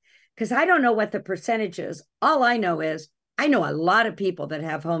with, because I don't know what the percentage is. All I know is I know a lot of people that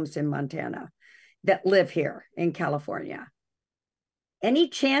have homes in Montana that live here in California. Any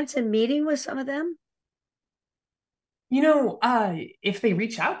chance in meeting with some of them? If they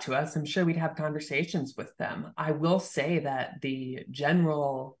reach out to us, I'm sure we'd have conversations with them. I will say that the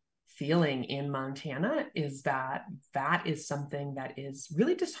general feeling in Montana is that is something that is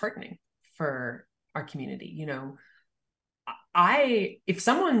really disheartening for our community. If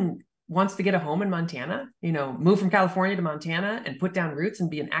someone wants to get a home in Montana, move from California to Montana and put down roots and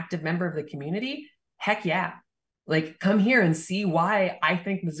be an active member of the community, heck yeah. Like, come here and see why I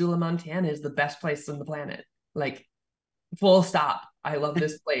think Missoula, Montana is the best place on the planet. Like, full stop. I love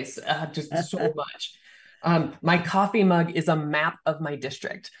this place just so much. My coffee mug is a map of my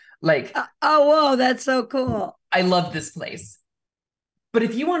district. Like, oh, whoa, that's so cool. I love this place. But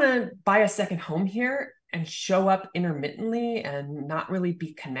if you want to buy a second home here and show up intermittently and not really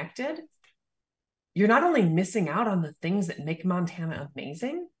be connected, you're not only missing out on the things that make Montana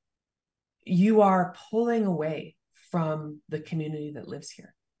amazing, you are pulling away from the community that lives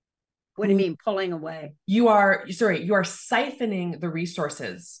here. What do you mean pulling away? You are siphoning the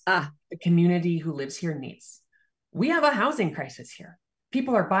resources the community who lives here needs. We have a housing crisis here.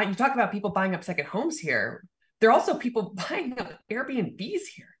 People are buying, you talk about people buying up second homes here. There are also people buying up Airbnbs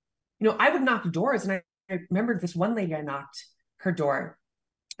here. I would knock doors, and I remembered this one lady, I knocked her door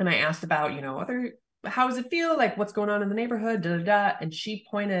and I asked about, how does it feel? Like, what's going on in the neighborhood? Da, da, da. And she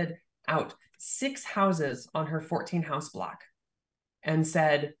pointed out 6 houses on her 14 house block and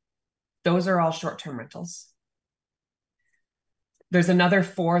said, those are all short-term rentals. There's another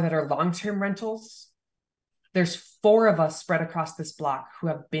 4 that are long-term rentals. There's 4 of us spread across this block who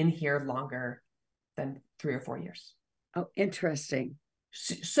have been here longer than 3 or 4 years. Oh, interesting.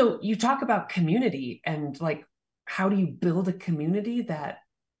 So you talk about community, and like, how do you build a community that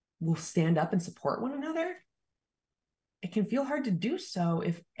will stand up and support one another? it can feel hard to do so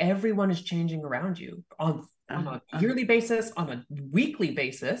if everyone is changing around you on a yearly basis, on a weekly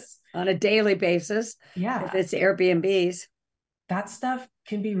basis, on a daily basis. Yeah. If it's Airbnbs. That stuff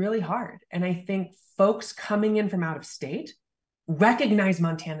can be really hard. And I think folks coming in from out of state recognize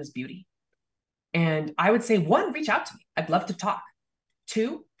Montana's beauty. And I would say, one, reach out to me. I'd love to talk.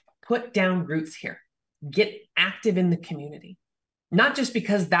 Two, put down roots here. Get active in the community. Not just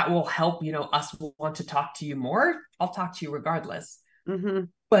because that will help, us want to talk to you more. I'll talk to you regardless. Mm-hmm.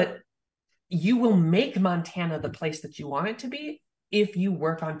 But you will make Montana the place that you want it to be if you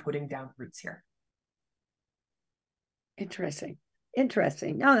work on putting down roots here. Interesting.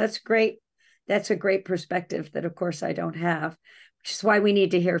 No, that's great. That's a great perspective that, of course, I don't have, which is why we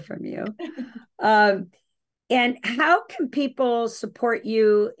need to hear from you. And how can people support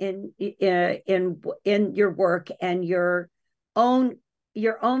you in your work and your own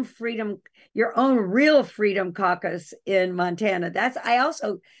freedom, your own real freedom caucus in Montana? I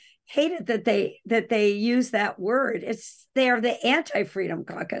also hated that they use that word. They're the anti-freedom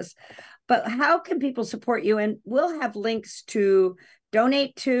caucus. But how can people support you? And we'll have links to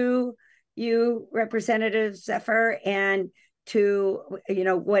donate to you, Representative Zephyr, and to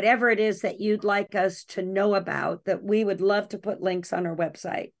whatever it is that you'd like us to know about, that we would love to put links on our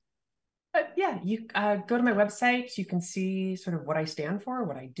website. Yeah, you go to my website. You can see sort of what I stand for,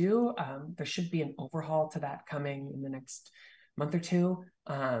 what I do. There should be an overhaul to that coming in the next month or two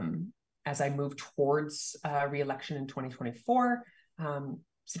as I move towards re-election in 2024.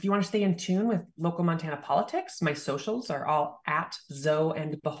 So if you want to stay in tune with local Montana politics, my socials are all at Zoe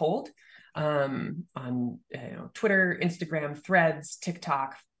and Behold on Twitter, Instagram, Threads,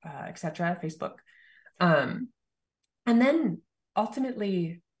 TikTok, etc., Facebook. And then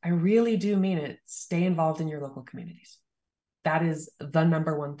ultimately, I really do mean it, stay involved in your local communities. That is the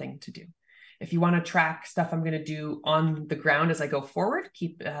number one thing to do. If you want to track stuff I'm going to do on the ground as I go forward,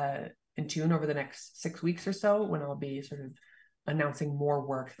 keep in tune over the next 6 weeks or so, when I'll be sort of announcing more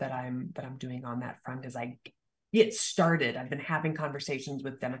work that I'm doing on that front as I get started. I've been having conversations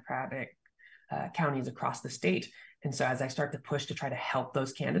with Democratic counties across the state. And so as I start to push to try to help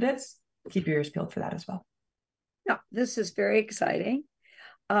those candidates, keep your ears peeled for that as well. No, this is very exciting.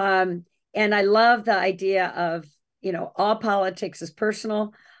 And I love the idea of, all politics is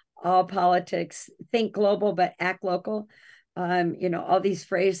personal, all politics, think global, but act local. All these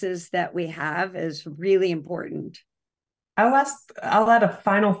phrases that we have is really important. I'll add a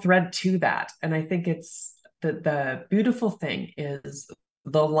final thread to that. And I think it's the beautiful thing is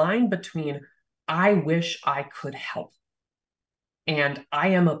the line between I wish I could help and I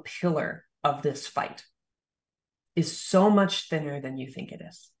am a pillar of this fight is so much thinner than you think it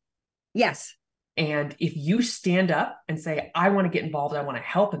is. Yes. And if you stand up and say, I want to get involved, I want to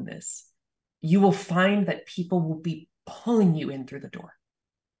help in this, you will find that people will be pulling you in through the door.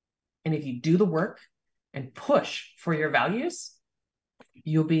 And if you do the work and push for your values,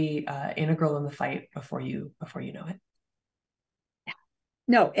 you'll be integral in the fight before you know it.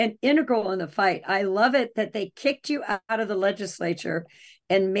 No, and integral in the fight. I love it that they kicked you out of the legislature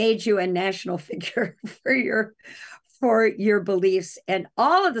and made you a national figure for your beliefs and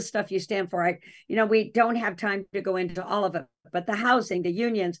all of the stuff you stand for. We don't have time to go into all of it, but the housing, the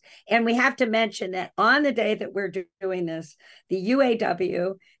unions, and we have to mention that on the day that we're doing this, the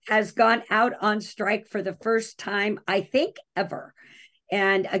UAW has gone out on strike for the first time, I think, ever,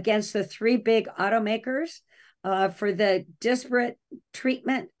 and against the three big automakers for the disparate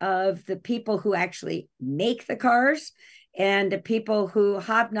treatment of the people who actually make the cars and the people who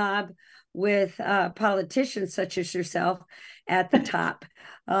hobnob with politicians such as yourself at the top.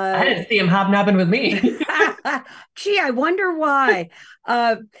 I didn't see him hobnobbing with me. Gee, I wonder why.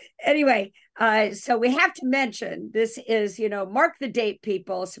 Anyway, so we have to mention this is, mark the date,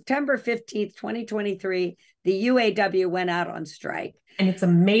 people. September 15th, 2023, the UAW went out on strike. And it's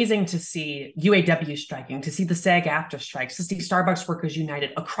amazing to see UAW striking, to see the SAG-AFTRA strikes, to see Starbucks Workers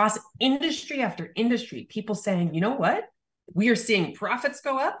United across industry after industry, people saying, you know what? We are seeing profits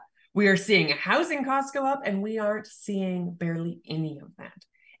go up. We are seeing housing costs go up, and we aren't seeing barely any of that.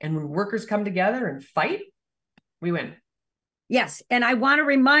 And when workers come together and fight, we win. Yes. And I want to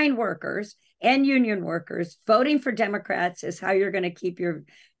remind workers and union workers, voting for Democrats is how you're going to keep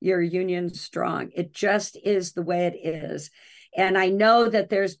your union strong. It just is the way it is. And I know that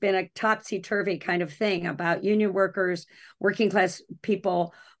there's been a topsy-turvy kind of thing about union workers, working class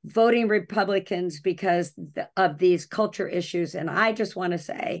people voting Republicans because of these culture issues. And I just want to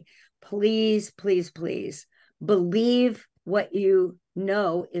say, please, please, please believe what you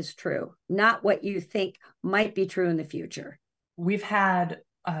know is true, not what you think might be true in the future. We've had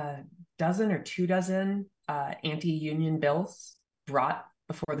a dozen or 2 dozen anti-union bills brought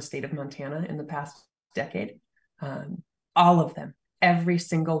before the state of Montana in the past decade. All of them, every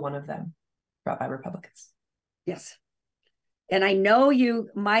single one of them, brought by Republicans. Yes. And I know you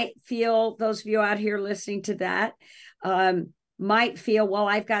might feel, those of you out here listening to that, might feel, well,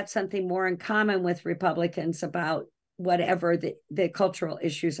 I've got something more in common with Republicans about whatever the cultural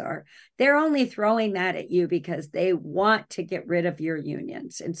issues are. They're only throwing that at you because they want to get rid of your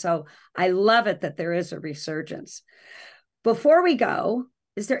unions. And so I love it that there is a resurgence. Before we go,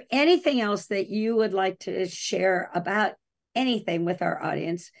 is there anything else that you would like to share about anything with our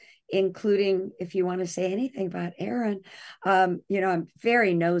audience, including if you want to say anything about Erin? I'm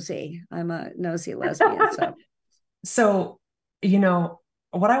very nosy. I'm a nosy lesbian. So,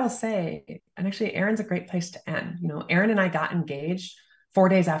 what I will say, and actually Erin's a great place to end. Erin and I got engaged 4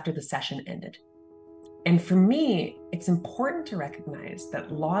 days after the session ended. And for me, it's important to recognize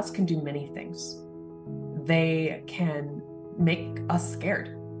that laws can do many things. They can make us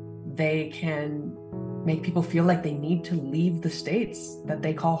scared. They can make people feel like they need to leave the states that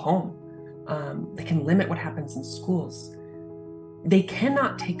they call home. They can limit what happens in schools. They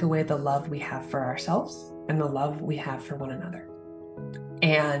cannot take away the love we have for ourselves and the love we have for one another.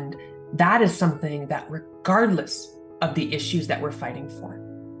 And that is something that, regardless of the issues that we're fighting for,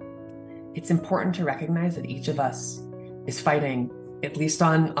 it's important to recognize that each of us is fighting, at least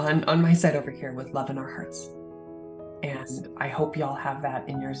on my side over here, with love in our hearts. And I hope y'all have that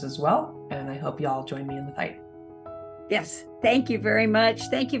in yours as well. And I hope y'all join me in the fight. Yes, thank you very much.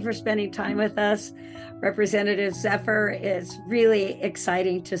 Thank you for spending time with us, Representative Zephyr. It's really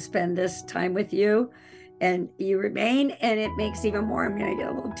exciting to spend this time with you. And you remain, and it makes even more, I'm going to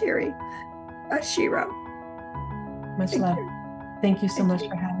get a little teary, Shiro. Much love. Thank you so much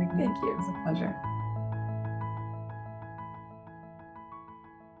for having me. Thank you. It was a pleasure.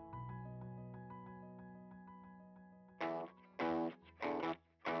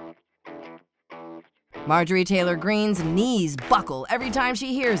 Marjorie Taylor Greene's knees buckle every time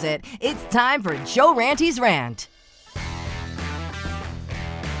she hears it. It's time for Joe Ranty's Rant.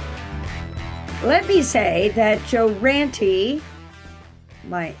 Let me say that Joe Ranty,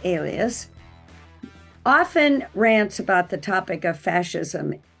 my alias, often rants about the topic of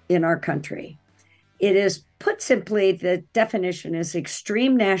fascism in our country. It is, put simply, the definition is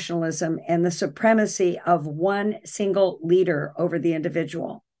extreme nationalism and the supremacy of one single leader over the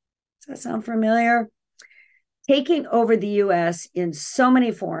individual. Does that sound familiar? Taking over the U.S. in so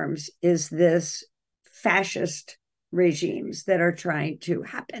many forms is this fascist regimes that are trying to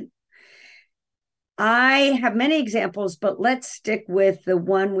happen. I have many examples, but let's stick with the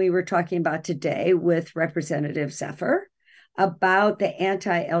one we were talking about today with Representative Zephyr about the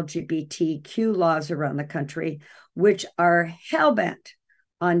anti-LGBTQ laws around the country, which are hell-bent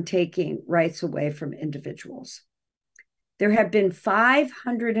on taking rights away from individuals. There have been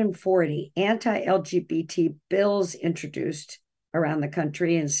 540 anti-LGBT bills introduced around the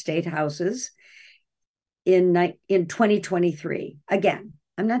country in state houses in 2023. Again,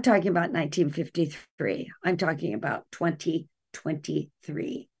 I'm not talking about 1953. I'm talking about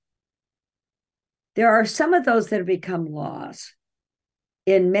 2023. There are some of those that have become laws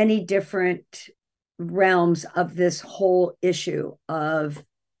in many different realms of this whole issue of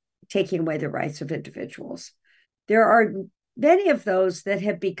taking away the rights of individuals. There are many of those that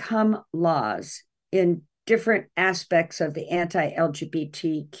have become laws in different aspects of the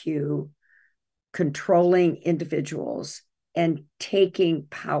anti-LGBTQ controlling individuals and taking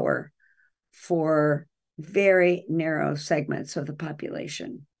power for very narrow segments of the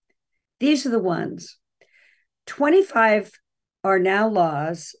population. These are the ones. 25 are now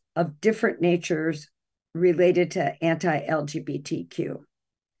laws of different natures related to anti-LGBTQ.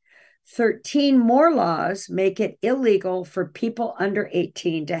 13 more laws make it illegal for people under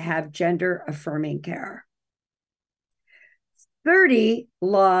 18 to have gender-affirming care. 30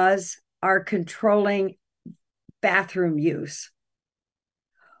 laws are controlling bathroom use.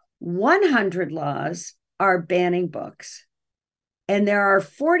 100 laws are banning books. And there are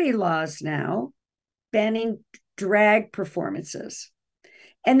 40 laws now banning drag performances.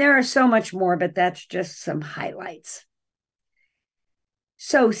 And there are so much more, but that's just some highlights.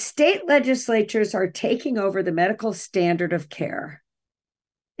 So state legislatures are taking over the medical standard of care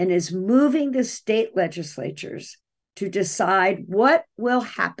and is moving the state legislatures to decide what will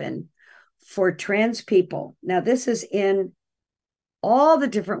happen for trans people. Now, this is in all the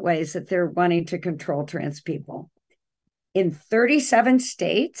different ways that they're wanting to control trans people. In 37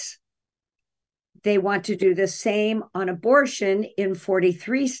 states, they want to do the same on abortion in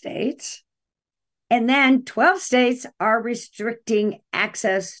 43 states. And then 12 states are restricting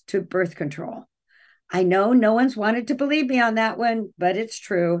access to birth control. I know no one's wanted to believe me on that one, but it's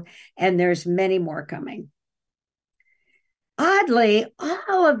true. And there's many more coming. Oddly,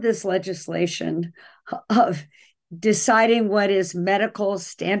 all of this legislation of deciding what is medical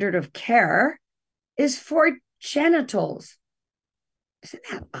standard of care is for genitals. Isn't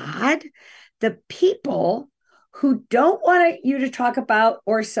that odd? The people who don't want you to talk about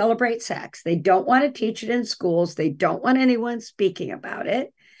or celebrate sex, they don't want to teach it in schools, they don't want anyone speaking about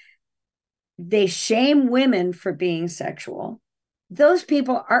it, they shame women for being sexual. Those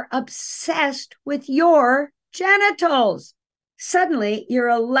people are obsessed with your genitals. Suddenly, your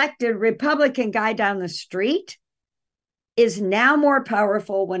elected Republican guy down the street is now more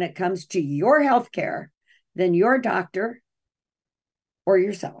powerful when it comes to your health care than your doctor or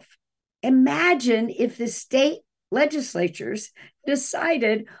yourself. Imagine if the state legislatures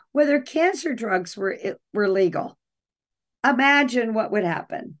decided whether cancer drugs were legal. Imagine what would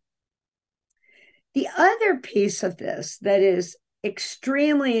happen. The other piece of this that is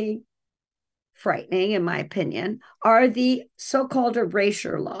extremely frightening, in my opinion, are the so-called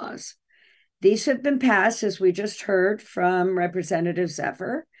erasure laws. These have been passed, as we just heard from Representative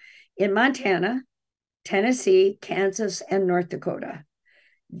Zephyr, in Montana, Tennessee, Kansas, and North Dakota.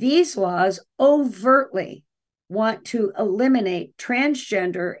 These laws overtly want to eliminate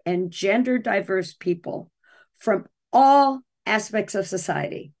transgender and gender diverse people from all aspects of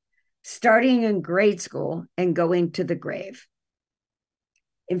society, starting in grade school and going to the grave.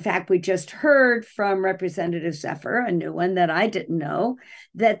 In fact, we just heard from Representative Zephyr, a new one that I didn't know,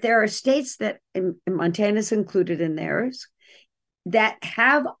 that there are states that, and Montana's included in theirs, that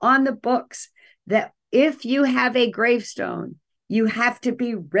have on the books that if you have a gravestone, you have to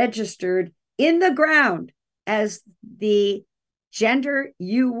be registered in the ground as the gender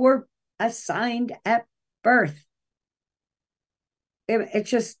you were assigned at birth. It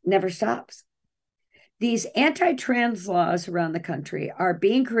just never stops. These anti-trans laws around the country are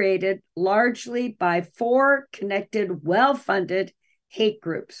being created largely by 4 connected, well-funded hate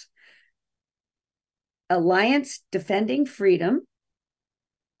groups. Alliance Defending Freedom.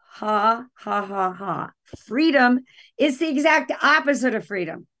 Ha, ha, ha, ha. Freedom is the exact opposite of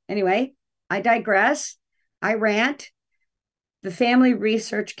freedom. Anyway, I digress. I rant. The Family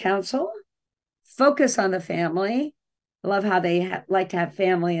Research Council. Focus on the Family. I love how they like to have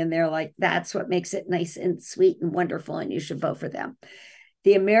family in there, like that's what makes it nice and sweet and wonderful, and you should vote for them.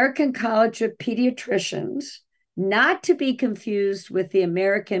 The American College of Pediatricians, not to be confused with the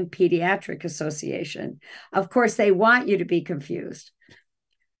American Pediatric Association. Of course, they want you to be confused.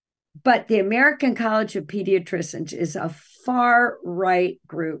 But the American College of Pediatricians is a far-right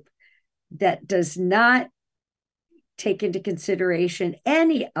group that does not take into consideration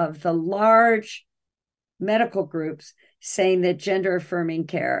any of the large medical groups saying that gender-affirming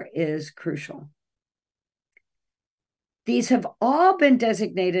care is crucial. These have all been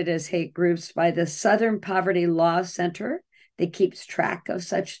designated as hate groups by the Southern Poverty Law Center that keeps track of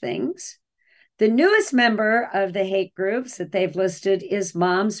such things. The newest member of the hate groups that they've listed is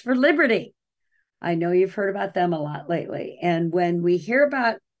Moms for Liberty. I know you've heard about them a lot lately. And when we hear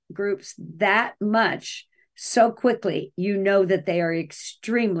about groups that much so quickly, you know that they are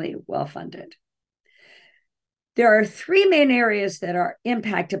extremely well-funded. There are 3 main areas that are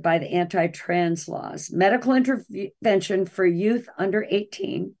impacted by the anti-trans laws: medical intervention for youth under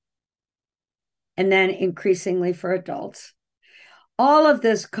 18, and then increasingly for adults. All of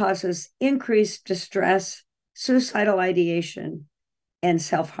this causes increased distress, suicidal ideation, and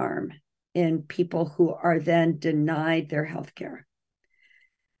self-harm in people who are then denied their health care.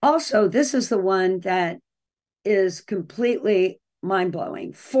 Also, this is the one that is completely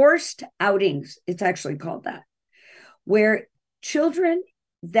mind-blowing. Forced outings, it's actually called that, where children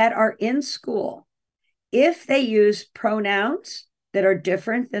that are in school, if they use pronouns that are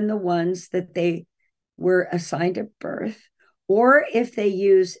different than the ones that they were assigned at birth, or if they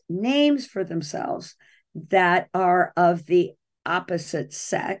use names for themselves that are of the opposite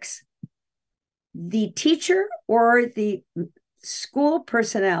sex, the teacher or the school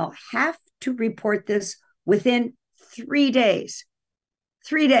personnel have to report this within 3 days.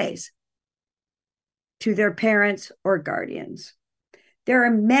 3 days. To their parents or guardians. There are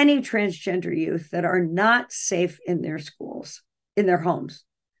many transgender youth that are not safe in their schools, in their homes.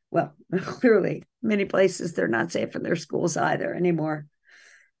 Well, clearly, many places they're not safe in their schools either anymore.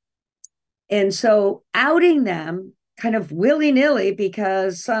 And so outing them kind of willy-nilly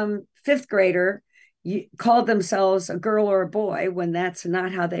because some 5th grader called themselves a girl or a boy when that's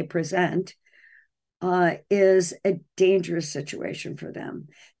not how they present, is a dangerous situation for them.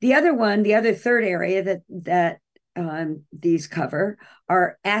 The other one, the other 3rd area that these cover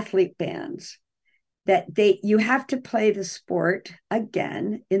are athlete bans. that you have to play the sport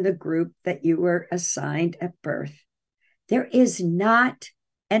again in the group that you were assigned at birth. There is not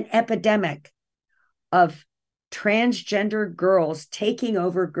an epidemic of transgender girls taking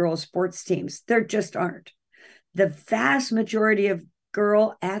over girls' sports teams. There just aren't. The vast majority of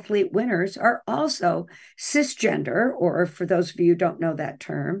girl athlete winners are also cisgender, or for those of you who don't know that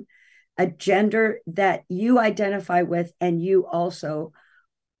term, a gender that you identify with and you also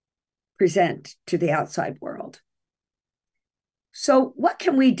present to the outside world. So what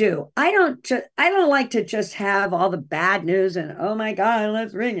can we do? I don't like to just have all the bad news and, oh my God,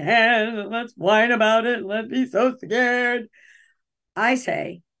 let's wring hands and let's whine about it and let's be so scared. I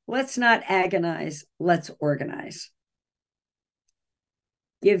say, let's not agonize, let's organize.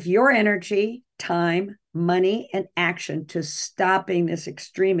 Give your energy, time, money, and action to stopping this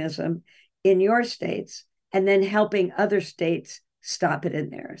extremism in your states and then helping other states stop it in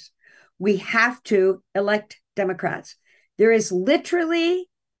theirs. We have to elect Democrats. There is literally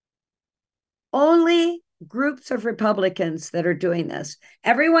only groups of Republicans that are doing this.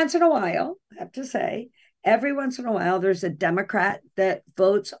 Every once in a while, I have to say, every once in a while, there's a Democrat that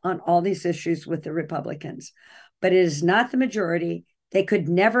votes on all these issues with the Republicans, but it is not the majority. They could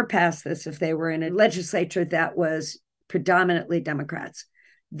never pass this if they were in a legislature that was predominantly Democrats.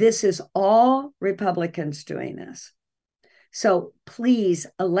 This is all Republicans doing this. So please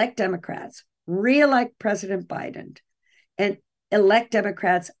elect Democrats, re-elect President Biden, and elect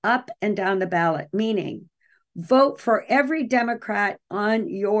Democrats up and down the ballot, meaning vote for every Democrat on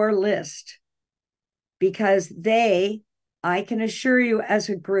your list, because I can assure you as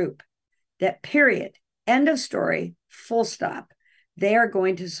a group that period, end of story, full stop, they are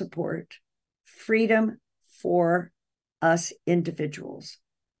going to support freedom for us individuals.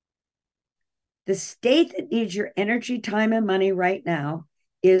 The state that needs your energy, time, and money right now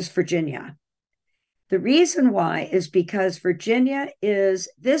is Virginia. The reason why is because Virginia is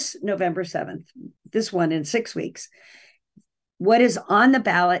this November 7th, this one in 6 weeks. What is on the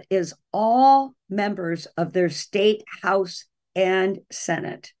ballot is all members of their state house and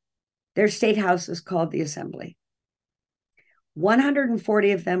Senate. Their state house is called the Assembly.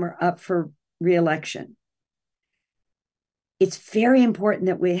 140 of them are up for re-election. It's very important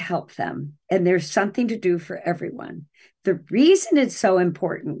that we help them, and there's something to do for everyone. The reason it's so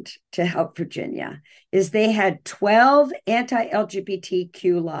important to help Virginia is they had 12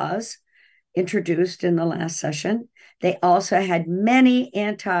 anti-LGBTQ laws introduced in the last session. They also had many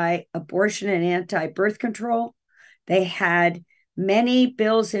anti-abortion and anti-birth control. They had many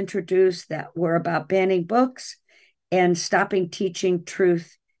bills introduced that were about banning books and stopping teaching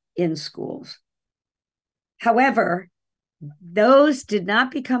truth in schools. However, those did not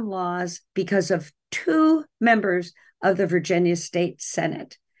become laws because of 2 members of the Virginia State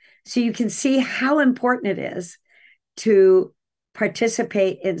Senate. So you can see how important it is to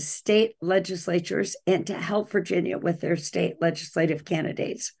participate in state legislatures and to help Virginia with their state legislative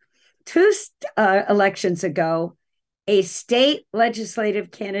candidates. 2 elections ago, a state legislative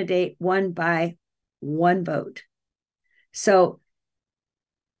candidate won by 1 vote. So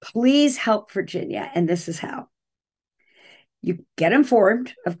please help Virginia, and this is how. You get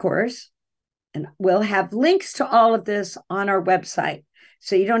informed, of course, and we'll have links to all of this on our website,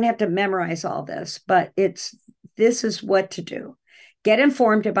 so you don't have to memorize all this, but this is what to do. Get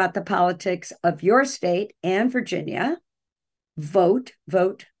informed about the politics of your state and Virginia. Vote,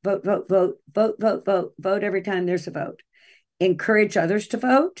 vote, vote, vote, vote, vote, vote, vote, vote every time there's a vote. Encourage others to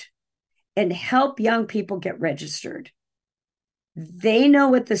vote and help young people get registered. They know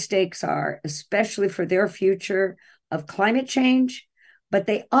what the stakes are, especially for their future of climate change, but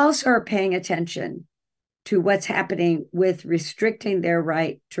they also are paying attention to what's happening with restricting their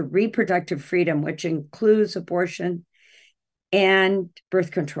right to reproductive freedom, which includes abortion and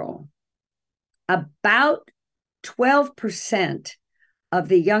birth control. About 12% of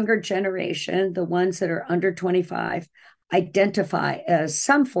the younger generation, the ones that are under 25, identify as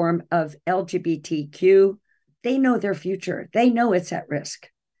some form of LGBTQ. They know their future. They know it's at risk.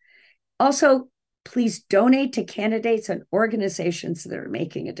 Also, please donate to candidates and organizations that are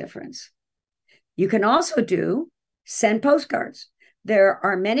making a difference. You can also send postcards. There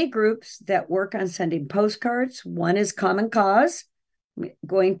are many groups that work on sending postcards. One is Common Cause. I'm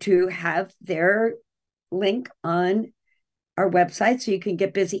going to have their link on our website so you can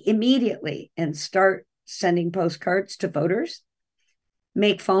get busy immediately and start sending postcards to voters.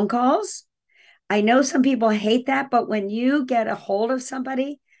 Make phone calls. I know some people hate that, but when you get a hold of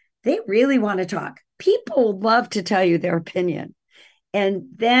somebody, they really want to talk. People love to tell you their opinion. And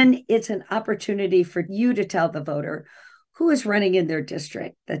then it's an opportunity for you to tell the voter who is running in their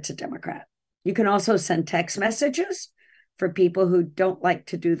district that's a Democrat. You can also send text messages for people who don't like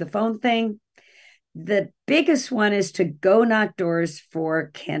to do the phone thing. The biggest one is to go knock doors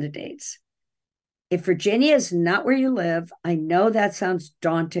for candidates. If Virginia is not where you live, I know that sounds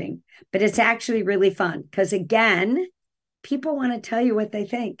daunting, but it's actually really fun because, again, people want to tell you what they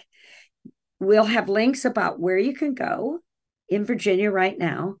think. We'll have links about where you can go in Virginia right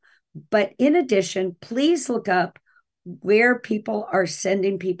now. But in addition, please look up where people are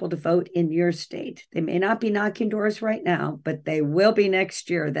sending people to vote in your state. They may not be knocking doors right now, but they will be next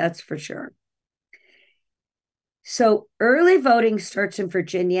year, that's for sure. So early voting starts in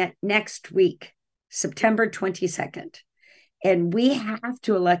Virginia next week, September 22nd. And we have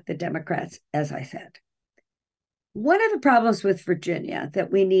to elect the Democrats, as I said. One of the problems with Virginia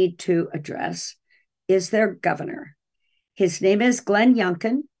that we need to address is their governor. His name is Glenn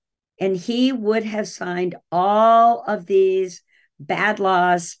Youngkin, and he would have signed all of these bad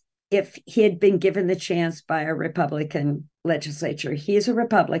laws if he had been given the chance by a Republican legislature. He is a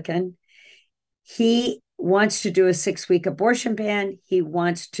Republican. He wants to do a 6-week abortion ban. He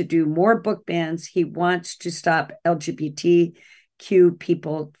wants to do more book bans. He wants to stop LGBTQ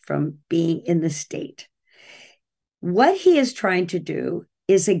people from being in the state. What he is trying to do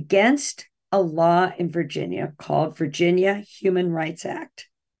is against a law in Virginia called Virginia Human Rights Act.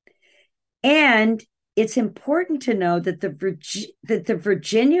 And it's important to know that the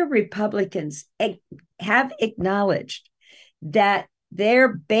Virginia Republicans have acknowledged that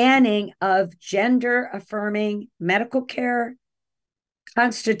their banning of gender-affirming medical care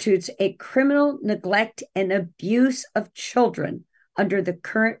constitutes a criminal neglect and abuse of children under the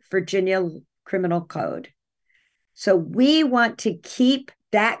current Virginia Criminal Code. So we want to keep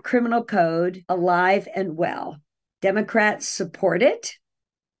that criminal code alive and well. Democrats support it,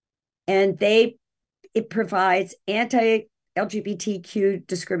 and it provides anti-LGBTQ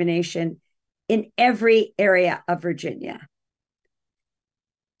discrimination in every area of Virginia.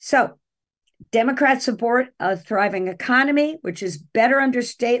 So Democrats support a thriving economy, which is better under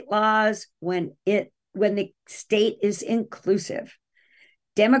state laws when the state is inclusive.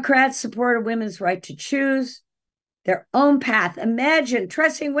 Democrats support a women's right to choose their own path. Imagine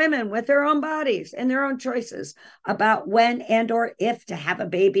trusting women with their own bodies and their own choices about when and or if to have a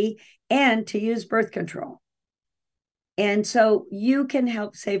baby and to use birth control. And so you can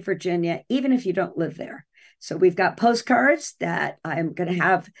help save Virginia, even if you don't live there. So we've got postcards that I'm going to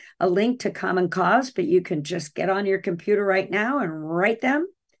have a link to Common Cause, but you can just get on your computer right now and write them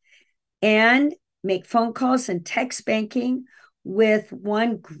and make phone calls and text banking with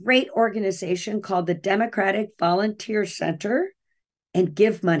one great organization called the Democratic Volunteer Center and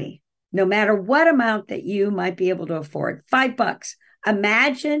give money, no matter what amount that you might be able to afford. $5.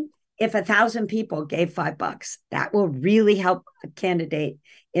 Imagine if 1,000 people gave $5. That will really help a candidate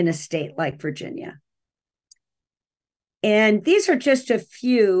in a state like Virginia. And these are just a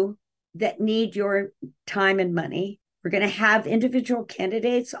few that need your time and money. We're going to have individual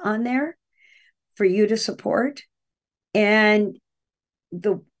candidates on there for you to support. And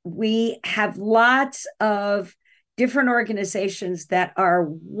we have lots of different organizations that are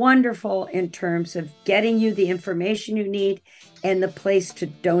wonderful in terms of getting you the information you need and the place to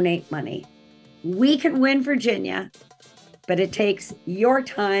donate money. We can win Virginia, but it takes your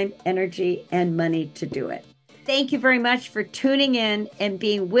time, energy, and money to do it. Thank you very much for tuning in and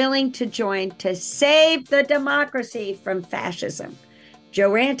being willing to join to save the democracy from fascism. Jo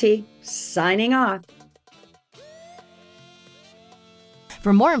Ranty, signing off.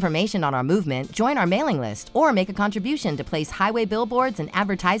 For more information on our movement, join our mailing list or make a contribution to place highway billboards and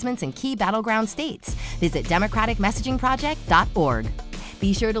advertisements in key battleground states. Visit democraticmessagingproject.org.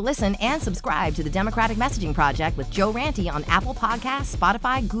 Be sure to listen and subscribe to the Democratic Messaging Project with Jo Ranty on Apple Podcasts,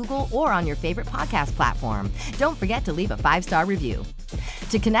 Spotify, Google, or on your favorite podcast platform. Don't forget to leave a 5-star review.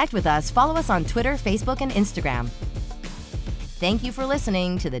 To connect with us, follow us on Twitter, Facebook, and Instagram. Thank you for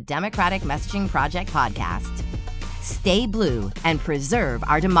listening to the Democratic Messaging Project podcast. Stay blue and preserve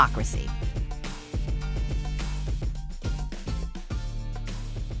our democracy.